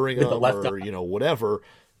specially ordering them or whatever.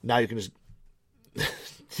 Now you can just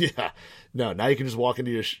now you can just walk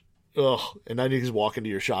into your and then you can just walk into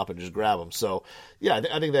your shop and just grab them. So yeah,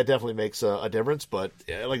 I think that definitely makes a difference. But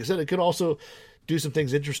like I said, it could also do some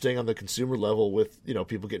things interesting on the consumer level with,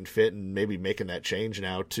 people getting fit and maybe making that change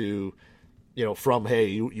now to, from, hey,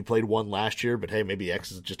 you played one last year, but hey, maybe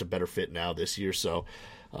X is just a better fit now this year. So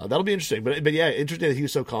that'll be interesting. But yeah, interesting that he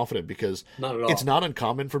was so confident because it's not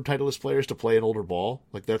uncommon for Titleist players to play an older ball.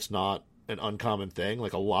 Like that's not an uncommon thing.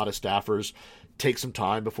 Like a lot of staffers take some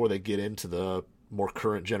time before they get into the more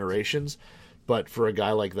current generations. But for a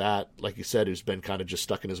guy like that, like you said, who's been kind of just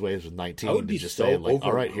stuck in his ways with 19, I would be just so saying, like,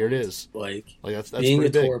 all right, here it is. Like that's being a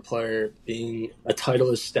big. tour player, being a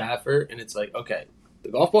Titleist staffer, and it's like, okay, the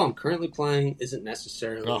golf ball I'm currently playing isn't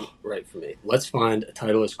necessarily right for me. Let's find a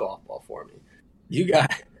Titleist golf ball for me. You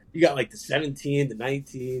got like the 17, the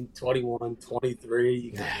 19, 21, 23.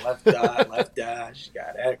 You got left dot, left dash. You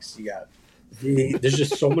got X. You got V. There's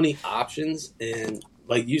just so many options, and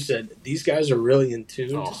like you said, these guys are really in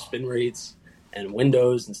tune to spin rates and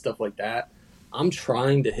windows and stuff like that. I'm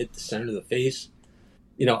trying to hit the center of the face.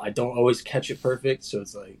 You know, I don't always catch it perfect, so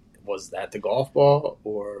it's like, was that the golf ball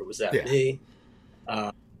or was that me?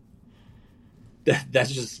 That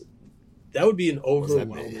would be an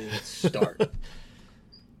overwhelming start.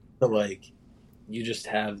 But like, you just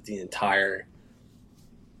have the entire,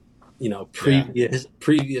 you know,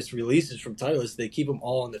 previous releases from Titleist. They keep them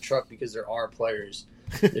all in the truck because there are players.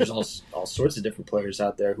 There's all sorts of different players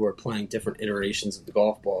out there who are playing different iterations of the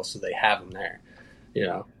golf ball, so they have them there. You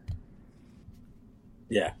know,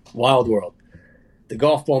 wild world. The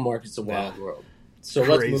golf ball market's a wild world. So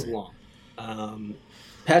let's move along.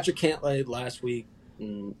 Patrick Cantlay last week,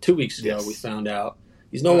 2 weeks ago, we found out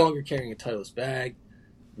he's no longer carrying a Titleist bag,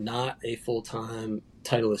 not a full-time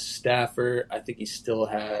Titleist staffer. I think he still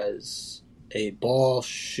has a ball,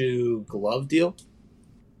 shoe, glove deal.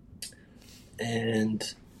 And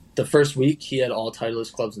the first week, he had all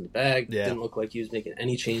Titleist clubs in the bag. Didn't look like he was making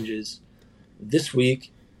any changes. This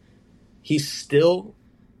week, he still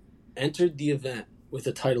entered the event with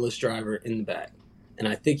a Titleist driver in the bag. And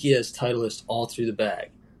I think he has Titleist all through the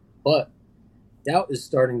bag. But doubt is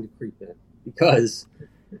starting to creep in because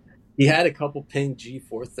he had a couple Ping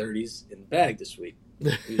G430s in the bag this week.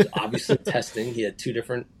 He was obviously testing. He had two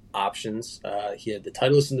different options. He had the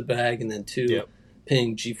Titleist in the bag and then two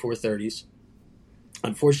Ping G430s.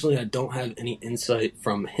 Unfortunately, I don't have any insight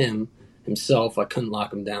from himself. I couldn't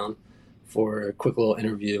lock him down for a quick little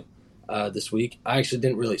interview this week. I actually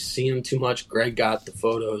didn't really see him too much. Greg got the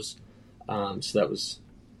photos, so that was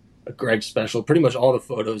a Greg special. Pretty much all the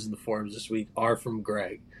photos in the forums this week are from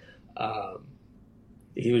Greg.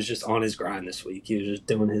 He was just on his grind this week. He was just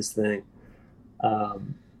doing his thing.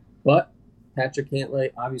 But Patrick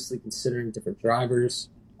Cantlay, obviously considering different drivers,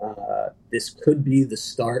 this could be the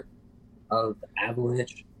start of the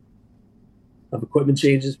avalanche of equipment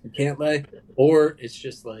changes for Cantlay, or it's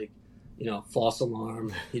just like, you know, false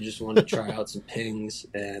alarm. He just wanted to try out some pings,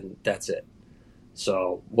 and that's it.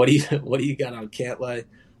 So what do you got on Cantlay?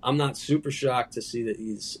 I'm not super shocked to see that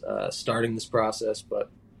he's starting this process, but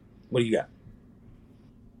what do you got?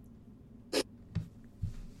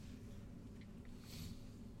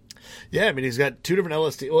 Yeah, I mean, he's got two different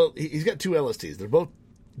LSTs. Well, he's got two LSTs. They're both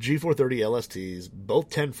G430 LSTs, both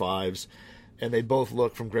 10.5s, and they both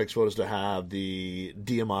look, from Greg's photos, to have the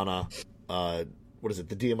Diamana, the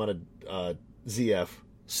Diamana ZF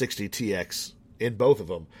 60 TX in both of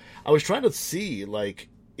them. I was trying to see, like,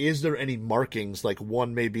 is there any markings, like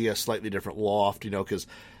one may be a slightly different loft, you know, because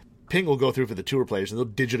Ping will go through for the tour players, and they'll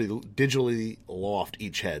digitally loft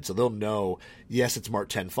each head. So they'll know, yes, it's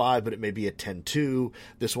marked 10.5, but it may be a 10.2.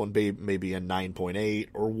 This one may be a 9.8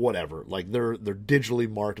 or whatever. Like, they're digitally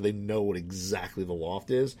marked. They know what exactly the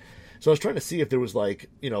loft is. So I was trying to see if there was, like,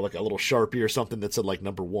 you know, like a little Sharpie or something that said, like,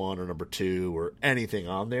 number 1 or number 2 or anything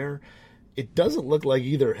on there. It doesn't look like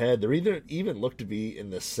either head. They're even look to be in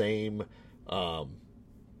the same, what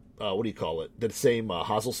do you call it? The same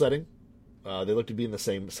hosel setting. They look to be in the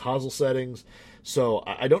same hosel settings. So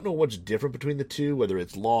I don't know what's different between the two, whether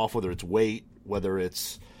it's loft, whether it's weight, whether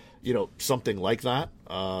it's, you know, something like that.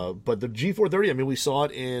 But the G430, I mean, we saw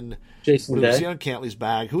it in Jason Day. We see on Cantley's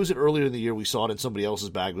bag. Who was it earlier in the year? We saw it in somebody else's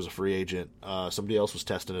bag. It was a free agent. Somebody else was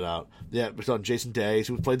testing it out. Yeah, we saw it on Jason Day,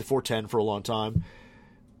 who played the 410 for a long time.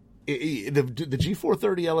 The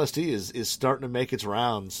G430 LST is starting to make its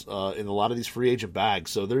rounds in a lot of these free agent bags.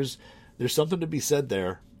 So there's something to be said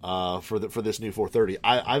there. For this new 430.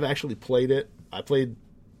 I've actually played it. I played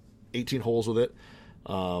 18 holes with it.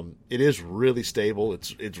 It is really stable.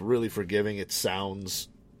 It's really forgiving. It sounds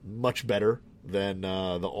much better than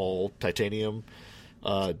the all titanium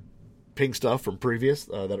Ping stuff from previous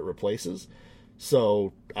that it replaces.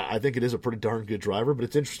 So I think it is a pretty darn good driver. But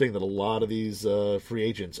it's interesting that a lot of these free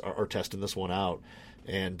agents are testing this one out.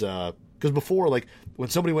 And because before, like when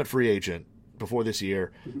somebody went free agent before this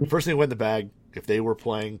year, the first thing that went in the bag, if they were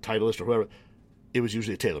playing Titleist or whoever, it was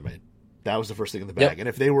usually a TaylorMade. That was the first thing in the bag. Yep. And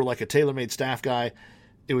if they were like a TaylorMade staff guy,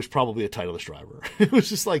 it was probably a Titleist driver. It was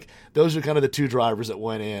just like, those are kind of the two drivers that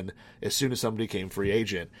went in as soon as somebody came free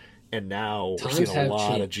agent. And now we're seeing a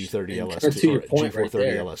lot of G30 LST, or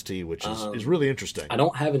G430 LST, which is really interesting. I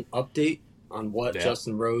don't have an update on what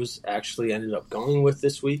Justin Rose actually ended up going with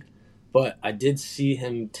this week, but I did see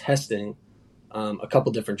him testing a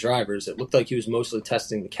couple different drivers. It looked like he was mostly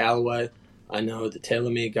testing the Callaway. I know the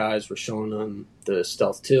TaylorMade guys were showing him the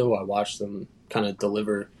Stealth 2. I watched them kind of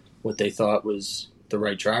deliver what they thought was the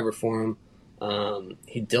right driver for him.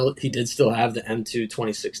 He did still have the M2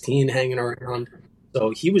 2016 hanging around,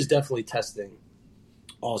 so he was definitely testing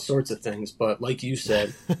all sorts of things. But like you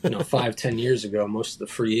said, 5-10 years ago, most of the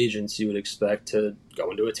free agents you would expect to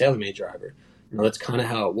go into a TaylorMade driver. That's kind of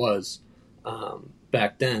how it was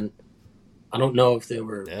back then. I don't know if they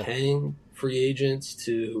were paying free agents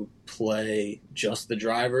to play just the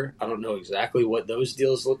driver. I don't know exactly what those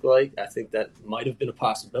deals look like. I think that might have been a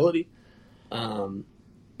possibility.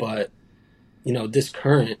 But, this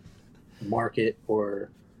current market or,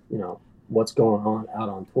 what's going on out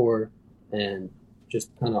on tour and just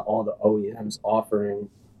kind of all the OEMs offering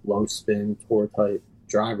low spin tour type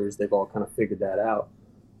drivers, they've all kind of figured that out.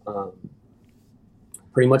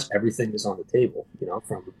 Pretty much everything is on the table,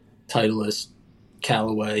 from Titleist,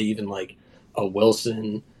 Callaway, even like a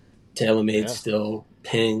Wilson, TaylorMade still,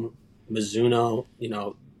 Ping, Mizuno,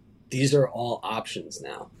 these are all options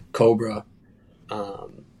now. Cobra,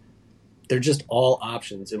 they're just all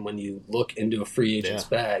options. And when you look into a free agent's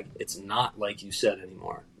bag, it's not like you said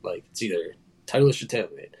anymore. Like it's either Titleist or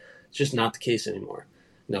TaylorMade. It's just not the case anymore.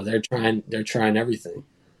 They're trying everything,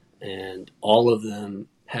 and all of them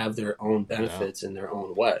have their own benefits in their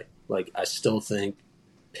own way. Like I still think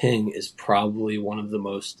Ping is probably one of the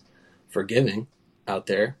most forgiving out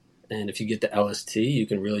there. And if you get the LST, you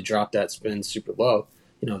can really drop that spin super low.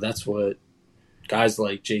 That's what guys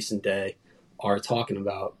like Jason Day are talking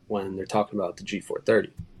about when they're talking about the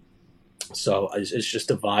G430. So it's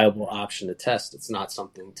just a viable option to test. It's not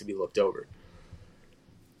something to be looked over.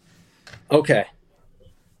 Okay.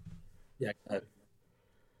 Yeah.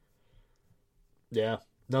 Yeah.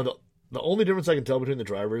 No, the only difference I can tell between the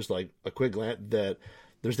drivers, like a quick glance, that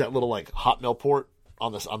there's that little like hot melt port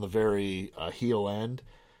on the very heel end.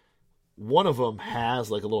 One of them has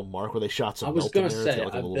like a little mark where they shot some melt in there,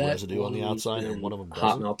 like a little residue on the outside, and one of them doesn't.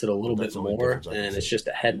 Hot melted a little bit more, and it's just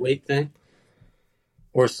a head weight thing,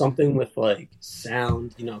 or something with like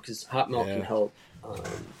sound, because hot melt can help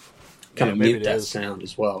kind of mute that sound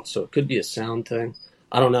as well. So it could be a sound thing.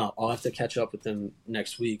 I don't know. I'll have to catch up with him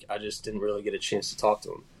next week. I just didn't really get a chance to talk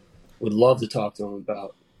to him. Would love to talk to him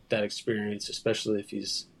about that experience, especially if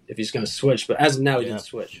he's going to switch. But as of now, he didn't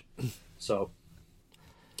switch. So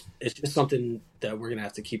it's just something that we're going to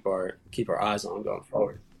have to keep our eyes on going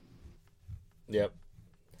forward. Yep.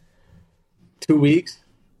 2 weeks.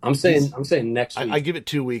 I'm saying next week. I give it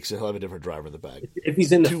 2 weeks and he'll have a different driver in the bag. If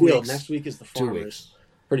he's in the field, next week is the Farmers.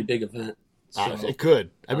 Pretty big event. So, it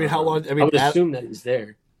could. I mean, how long? I would assume that he's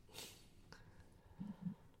there.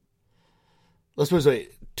 Let's put it this way: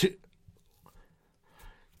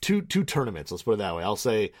 two tournaments. Let's put it that way. I'll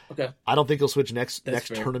say. Okay. I don't think he'll switch next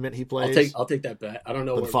tournament he plays. I'll take that bet. I don't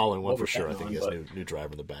know. But the following one for sure. I think he has a new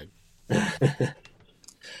driver in the bag.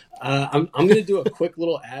 I'm going to do a quick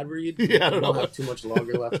little ad read. I don't have too much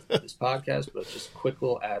longer left of this podcast, but just a quick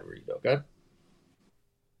little ad read. Okay.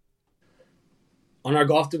 On our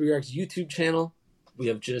Golf WRX YouTube channel, we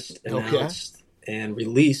have just announced and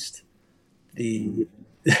released the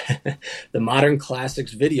the Modern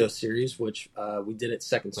Classics video series, which we did at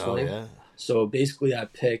Second Swing. Oh, yeah. So basically, I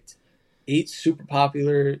picked 8 super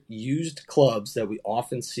popular used clubs that we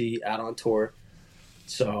often see out on tour.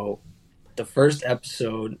 So the first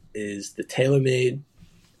episode is the TaylorMade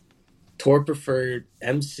Tour Preferred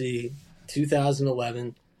MC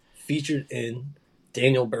 2011, featured in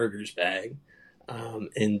Daniel Berger's bag.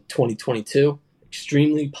 In 2022,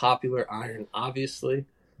 extremely popular iron, obviously.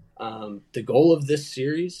 The goal of this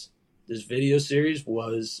video series,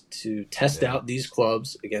 was to test out these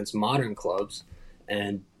clubs against modern clubs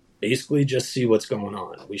and basically just see what's going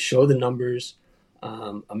on. We show the numbers.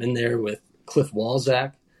 I'm in there with Cliff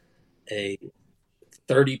Walzak, a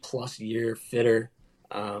 30-plus year fitter.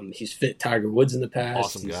 He's fit Tiger Woods in the past.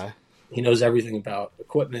 Awesome guy. He knows everything about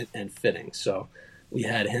equipment and fitting. So we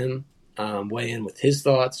had him weigh in with his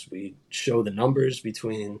thoughts. We show the numbers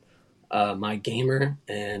between my gamer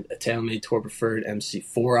and a TaylorMade Tour Preferred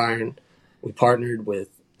MC4 iron. We partnered with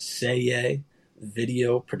Seye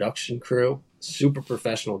Video Production Crew, super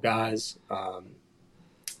professional guys.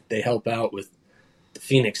 They help out with the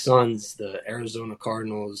Phoenix Suns, the Arizona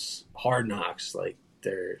Cardinals, Hard Knocks. Like,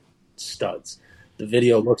 they're studs. The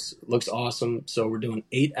video looks awesome. So we're doing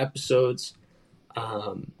 8 episodes.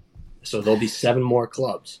 So there'll be 7 more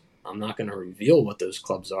clubs. I'm not going to reveal what those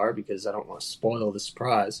clubs are because I don't want to spoil the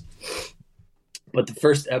surprise. But the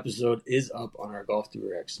first episode is up on our Golf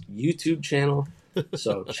Through Rex YouTube channel,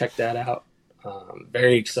 so check that out.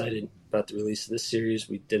 Very excited about the release of this series.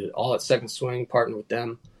 We did it all at Second Swing, partnered with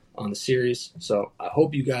them on the series. So I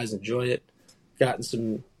hope you guys enjoy it. Gotten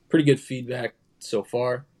some pretty good feedback so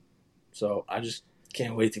far. So I just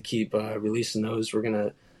can't wait to keep releasing those. We're going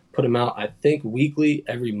to put them out, I think, weekly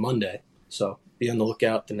every Monday. So be on the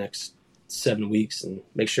lookout the next 7 weeks and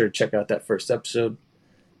make sure to check out that first episode.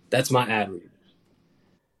 That's my ad read.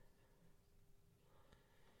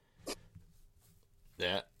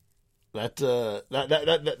 Yeah.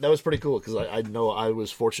 That was pretty cool because I know I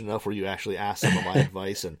was fortunate enough where you actually asked some of my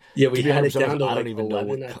advice, and yeah, we had it down to I like don't even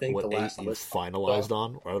 11, know I think, what the eight last you list. finalized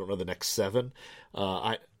on, or I don't know the next 7.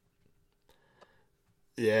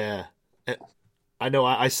 Yeah, I know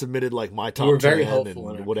I submitted like my top were very 10 helpful,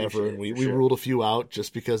 and I and whatever, appreciate and it, we for sure. ruled a few out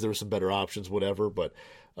just because there were some better options, whatever. But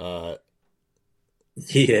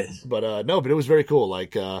He is. no, but it was very cool.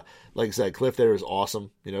 Like I said, Cliff there is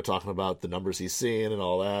awesome. Talking about the numbers he's seeing and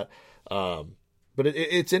all that. But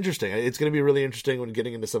it's interesting. It's going to be really interesting when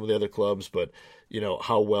getting into some of the other clubs. But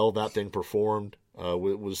how well that thing performed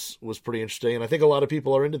was pretty interesting, and I think a lot of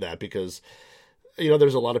people are into that because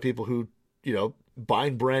there's a lot of people who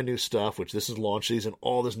buying brand new stuff, which this is launch season,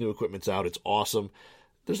 all this new equipment's out, it's awesome.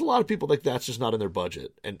 There's a lot of people like that's just not in their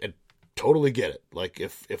budget, and totally get it. Like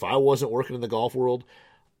if I wasn't working in the golf world,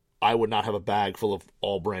 I would not have a bag full of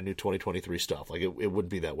all brand new 2023 stuff. Like it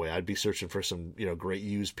wouldn't be that way. I'd be searching for some, great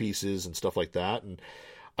used pieces and stuff like that. And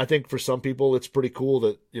I think for some people, it's pretty cool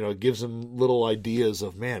that, it gives them little ideas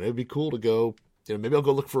of, man, it'd be cool to go, maybe I'll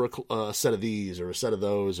go look for a set of these or a set of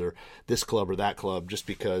those or this club or that club, just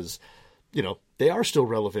because, they are still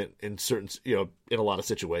relevant in certain, in a lot of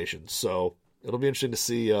situations. So it'll be interesting to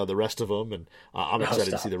see the rest of them, and I'm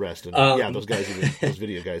excited to see the rest. And those guys, those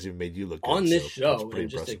video guys, even made you look good on this so show, and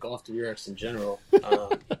just at Golf Through Rex in general.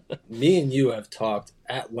 Me and you have talked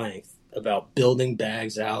at length about building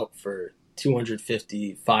bags out for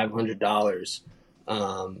 $250,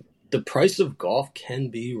 $500. The price of golf can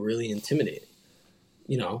be really intimidating.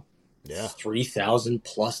 Yeah,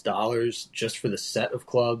 $3,000+ just for the set of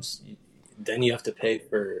clubs. Then you have to pay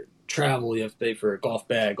for travel, you have to pay for a golf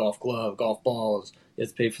bag, golf glove, golf balls, you have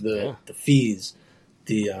to pay for the fees,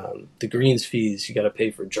 the greens fees, you got to pay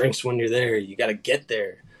for drinks when you're there, you got to get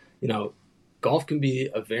there. Golf can be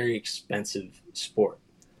a very expensive sport,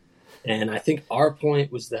 and I think our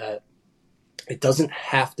point was that it doesn't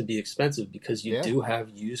have to be expensive because you do have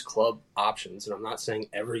used club options. And I'm not saying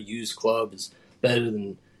every used club is better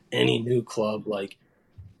than any new club. Like,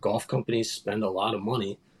 golf companies spend a lot of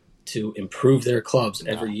money to improve their clubs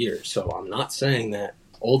every year. So I'm not saying that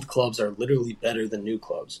old clubs are literally better than new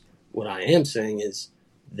clubs. What I am saying is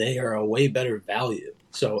they are a way better value.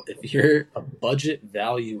 So if you're a budget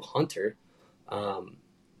value hunter,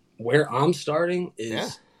 where I'm starting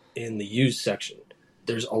is in the used section.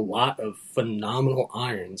 There's a lot of phenomenal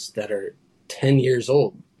irons that are 10 years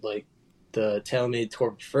old, like the TaylorMade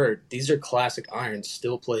Tour Preferred. These are classic irons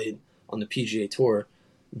still played on the PGA Tour.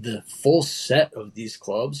 The full set of these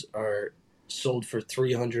clubs are sold for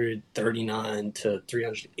 $339 to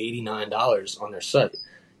 $389 on their site.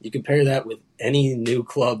 You compare that with any new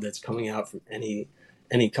club that's coming out from any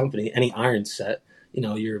company, any iron set,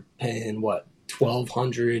 you're paying what,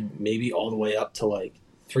 $1,200, maybe all the way up to like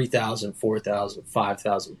 $3,000, $4,000,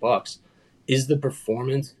 $5,000. Is the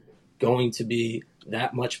performance going to be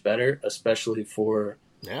that much better, especially for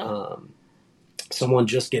someone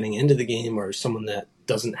just getting into the game or someone that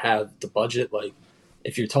doesn't have the budget? Like,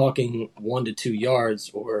 if you're talking 1 to 2 yards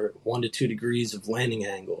or 1 to 2 degrees of landing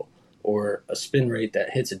angle or a spin rate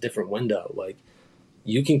that hits a different window, like,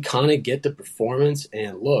 you can kind of get the performance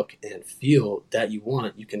and look and feel that you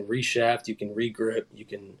want. You can reshaft, you can regrip, you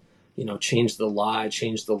can, change the lie,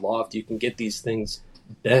 change the loft. You can get these things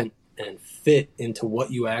bent and fit into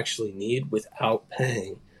what you actually need without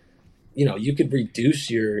paying. You could reduce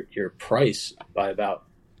your price by about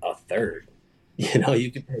a third.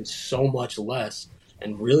 You could pay so much less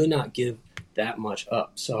and really not give that much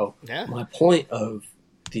up. So my point of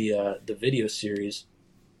the video series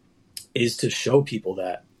is to show people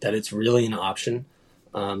that it's really an option.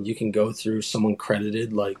 You can go through someone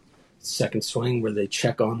credited like Second Swing where they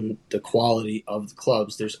check on the quality of the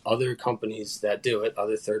clubs. There's other companies that do it,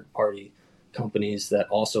 other third-party companies that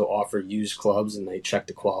also offer used clubs, and they check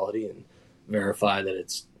the quality and verify that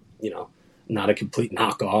it's, not a complete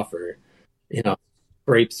knockoff or,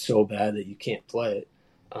 scraped so bad that you can't play it.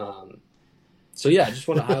 So I just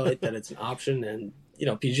want to highlight that it's an option, and,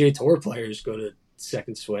 PGA Tour players go to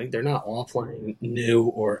Second Swing. They're not all playing new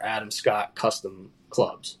or Adam Scott custom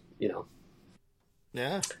clubs,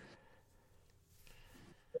 Yeah.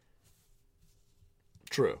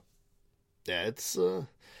 True. Yeah, it's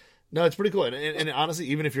no, it's pretty cool. And honestly,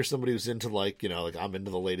 even if you're somebody who's into like I'm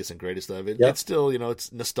into the latest and greatest of it, it's still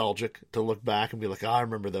it's nostalgic to look back and be like, I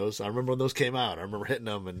remember those. I remember when those came out. I remember hitting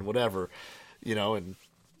them and whatever,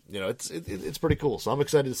 it's pretty cool. So I'm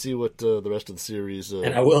excited to see what the rest of the series.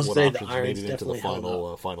 And I will say the Irons made it into the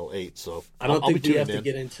final 8. So I don't think we have to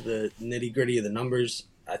get into the nitty gritty of the numbers.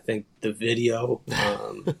 I think the video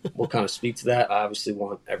will kind of speak to that. I obviously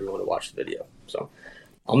want everyone to watch the video, so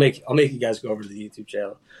I'll make you guys go over to the YouTube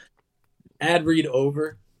channel. Ad read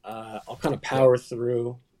over. I'll kind of power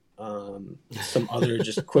through some other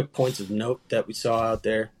just quick points of note that we saw out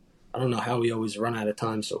there. I don't know how we always run out of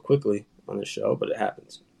time so quickly on the show, but it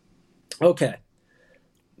happens. Okay.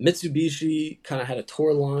 Mitsubishi kind of had a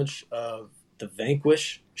tour launch of the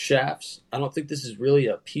Vanquish shafts. I don't think this is really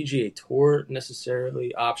a PGA Tour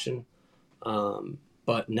necessarily option,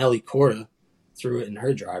 but Nelly Korda threw it in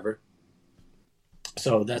her driver.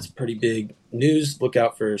 So that's pretty big news. Look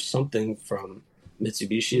out for something from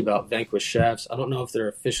Mitsubishi about Vanquish shafts. I don't know if they're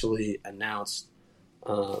officially announced,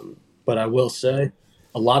 but I will say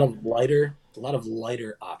a lot of lighter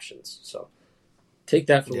options. So take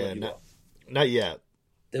that for what you will. Not yet.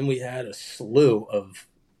 Then we had a slew of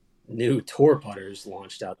new tour putters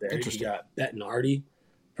launched out there. You got Bettinardi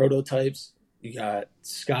prototypes. You got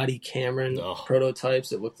Scotty Cameron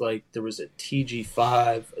prototypes. It looked like there was a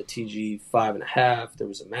TG5, a TG5.5. There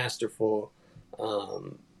was a Masterful, a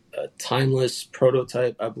Timeless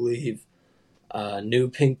prototype, I believe. New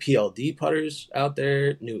Pink PLD putters out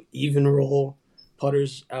there. New Even Roll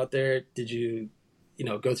putters out there. Did you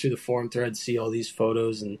go through the forum thread, see all these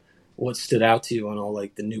photos, and what stood out to you on all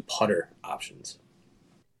like the new putter options?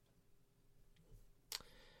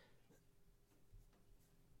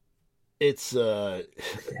 It's the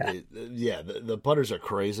putters are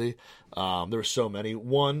crazy. There's so many.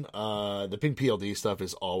 One, the Pink PLD stuff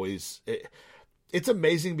is always it's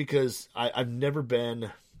amazing because I've never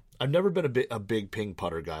been a big ping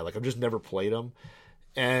putter guy. Like I've just never played them,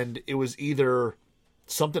 and it was either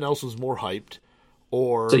something else was more hyped,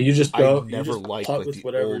 or so you just go. I never liked like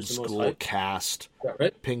the old school cast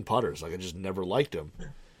ping putters. Like I just never liked them.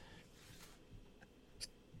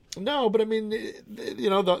 No, but I mean,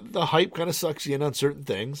 the hype kind of sucks you in on certain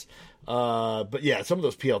things. But yeah, some of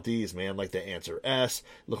those PLDs, man, like the Answer S,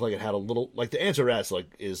 looked like it had a little, like the Answer S,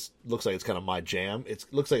 looks like it's kind of my jam. It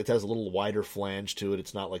looks like it has a little wider flange to it.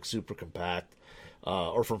 It's not like super compact,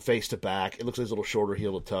 or from face to back. It looks like it's a little shorter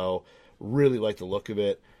heel to toe. Really like the look of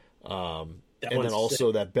it. And then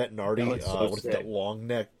also that Bettinardi, that long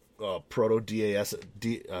neck proto DASS,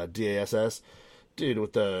 dude,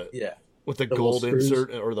 with the gold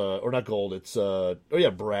insert or not gold, it's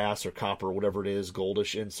brass or copper, whatever it is,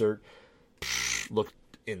 goldish insert. Looked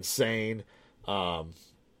insane. I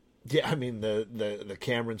mean the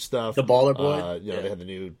Cameron stuff, the Baller Boy. They had the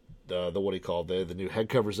new the what do you call it? The new head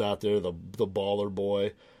covers out there, the Baller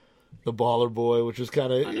Boy, which was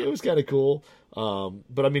kind of cool.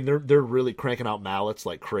 But I mean they're really cranking out mallets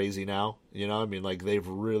like crazy now. I mean like they've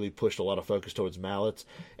really pushed a lot of focus towards mallets.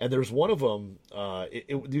 And there's one of them.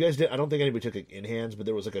 You guys did. I don't think anybody took it in hands, but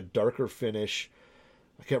there was like a darker finish.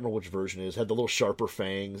 I can't remember which version it is. Had the little sharper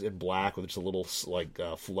fangs in black with just a little like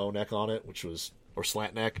flow neck on it, or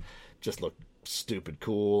slant neck. Just looked stupid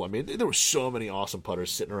cool. I mean there were so many awesome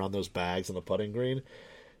putters sitting around those bags on the putting green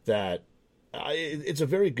that it's a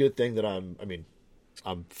very good thing that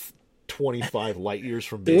I'm 25 light years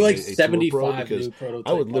from being like a 75 tour pro, because new prototype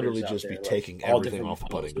I would literally just there, be taking everything off the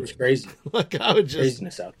putting green. It was crazy. Like I would just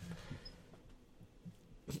craziness out.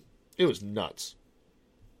 It was nuts.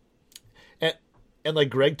 And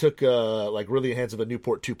like Greg took really hands of a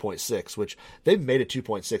Newport 2.6, which they've made a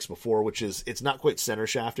 2.6 before, which is it's not quite center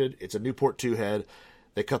shafted. It's a Newport 2 head.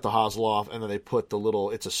 They cut the hosel off and then they put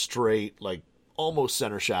it's a straight like almost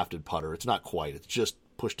center shafted putter. It's not quite. It's just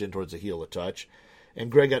pushed in towards the heel a touch.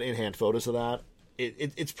 And Greg got in-hand photos of that.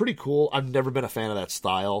 It's pretty cool. I've never been a fan of that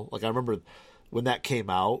style. Like I remember when that came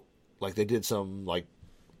out, like they did some like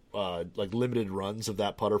limited runs of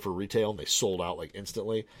that putter for retail, and they sold out like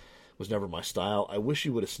instantly. Was never my style. I wish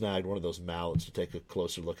you would have snagged one of those mallets to take a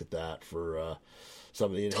closer look at that for some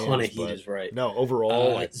of the in-hands. Ton of heat is right. No,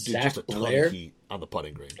 overall, Zach just a ton Blair, of heat on the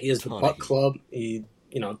putting green. He has the Putt Club. He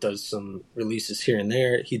does some releases here and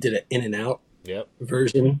there. He did an in and out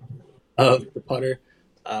version of the putter.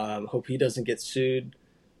 Hope he doesn't get sued.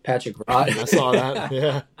 Patrick Rod. I saw that.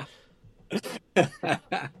 Yeah.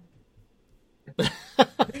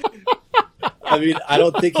 I mean, I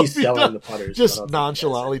don't think he's selling the putters. Just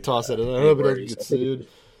nonchalantly toss it in. I hope he doesn't get sued.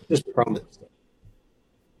 Just promise.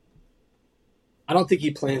 I don't think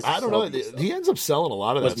he plans to I don't sell know. these, though. He ends up selling a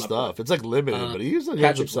lot of Was that my stuff. point. It's like limited, but he usually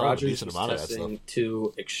ends up Patrick selling a Rogers decent was amount of that stuff. testing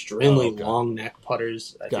two extremely okay. long neck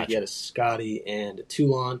putters. I think he Gotcha. had a Scotty and a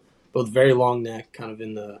Toulon, both very long neck, kind of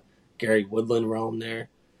in the Gary Woodland realm there.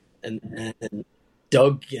 And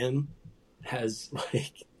Doug Gim has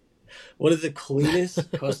like one of the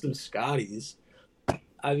cleanest custom Scotties.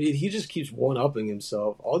 I mean, he just keeps one-upping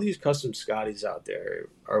himself. All these custom Scotties out there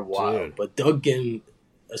are wild, Dude. but Doug Gim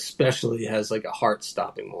especially has like a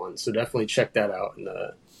heart-stopping one. So definitely check that out in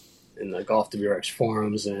the Golf WRX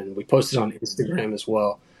forums, and we posted on Instagram as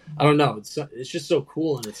well. I don't know, it's just so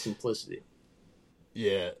cool in its simplicity.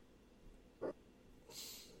 Yeah.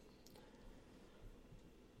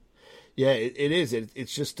 Yeah, it is.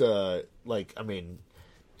 It's just like, I mean,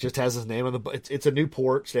 just has his name on the. It's a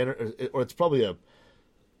Newport standard, or it's probably a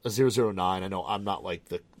 009. I know I'm not like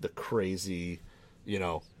the crazy,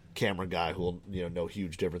 camera guy who will know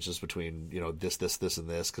huge differences between this, and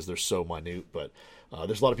this because they're so minute. But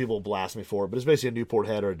there's a lot of people who blast me for it. But it's basically a Newport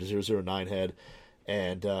head or a 009 head,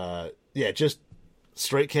 and just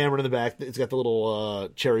straight camera in the back. It's got the little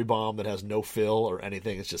cherry bomb that has no fill or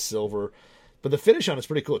anything. It's just silver. But the finish on it's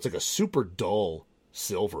pretty cool. It's like a super dull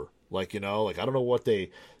silver. Like, I don't know what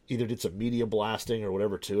they either did some media blasting or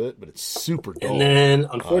whatever to it, but it's super dull. And then,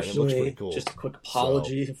 unfortunately, cool. Just a quick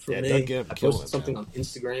apology from me. I posted something on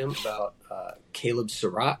Instagram about Caleb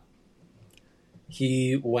Surratt.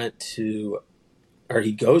 He goes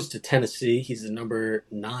to Tennessee. He's the number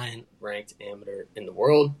 9 ranked amateur in the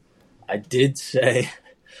world. I did say,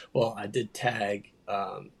 I did tag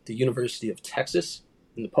the University of Texas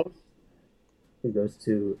in the post. He goes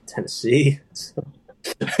to Tennessee.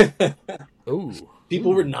 Ooh.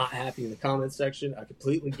 People were not happy in the comment section. I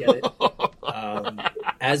completely get it.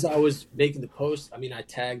 As I was making the post, I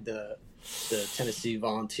tagged the Tennessee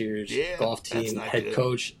Volunteers golf team head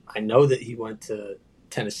coach. I know that he went to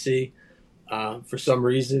Tennessee. For some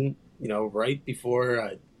reason, right before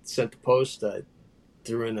I sent the post, I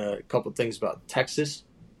threw in a couple things about Texas.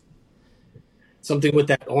 Something with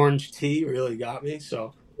that orange tea really got me.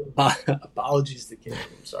 So apologies to Caleb.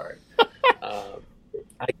 I'm sorry.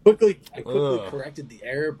 I quickly corrected the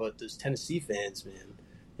error, but those Tennessee fans, man,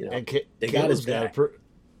 they got his back.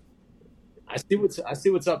 I see what's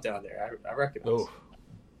up down there. I recognize.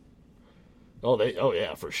 Oh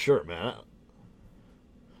yeah, for sure, man.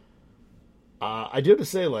 I do have to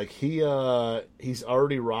say, like he's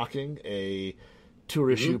already rocking a tour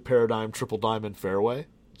issue Paradigm Triple Diamond fairway.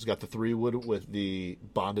 He's got the 3-wood with the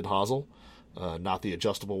bonded hosel, not the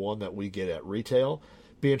adjustable one that we get at retail.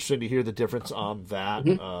 Be interesting to hear the difference on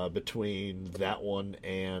that between that one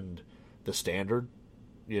and the standard.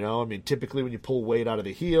 Typically when you pull weight out of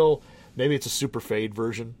the heel, maybe it's a super fade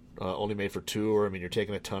version, only made for tour. You're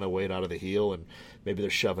taking a ton of weight out of the heel, and maybe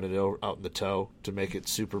they're shoving it out in the toe to make it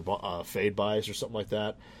super fade bias or something like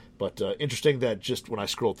that. But interesting that just when I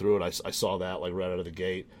scrolled through it, I saw that like right out of the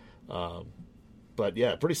gate. But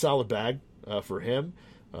yeah, pretty solid bag for him.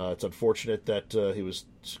 It's unfortunate that he was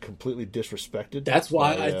completely disrespected. That's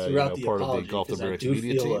why I threw out the part apology, of the Golf because I WRX do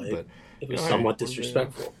media feel team, like but it was somewhat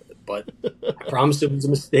disrespectful. But I promise it was a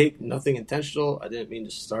mistake, nothing intentional. I didn't mean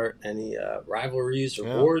to start any rivalries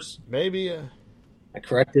or wars. Maybe. I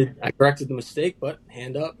corrected the mistake, but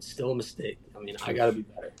hand up, still a mistake. I got to be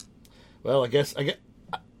better. Well, I guess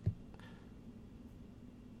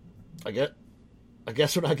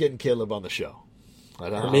we're not getting Caleb on the show. I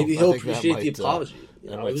don't know. Maybe he'll appreciate the apology.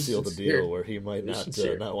 That might seal the deal where he might not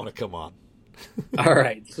want to come on. All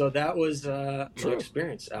right, so that was my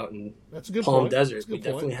experience out in Palm Desert. We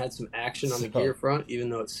definitely had some action on the gear front, even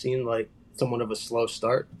though it seemed like somewhat of a slow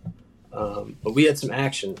start. But we had some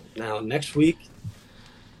action. Now, next week,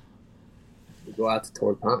 we go out to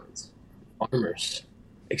Torrey Pines. Farmers.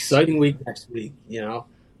 Exciting week next week,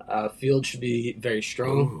 Field should be very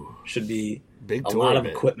strong. Ooh, should be a lot of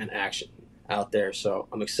equipment action out there. So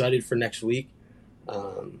I'm excited for next week.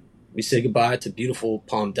 We say goodbye to beautiful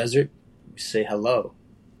Palm Desert. We say hello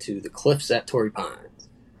to the cliffs at Torrey Pines.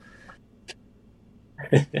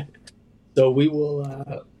 So we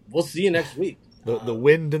will we'll see you next week. The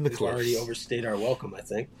wind and the cliffs. Already overstayed our welcome, I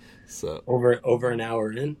think. So over an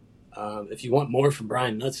hour in. If you want more from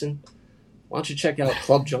Brian Knudsen, why don't you check out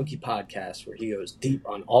Club Junkie Podcast, where he goes deep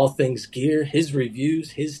on all things gear, his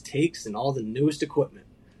reviews, his takes, and all the newest equipment.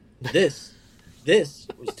 This was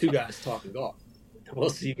Two Guys Talking Golf. And we'll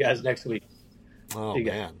see you guys next week. Oh,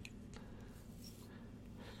 man.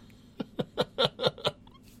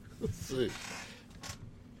 Let's see.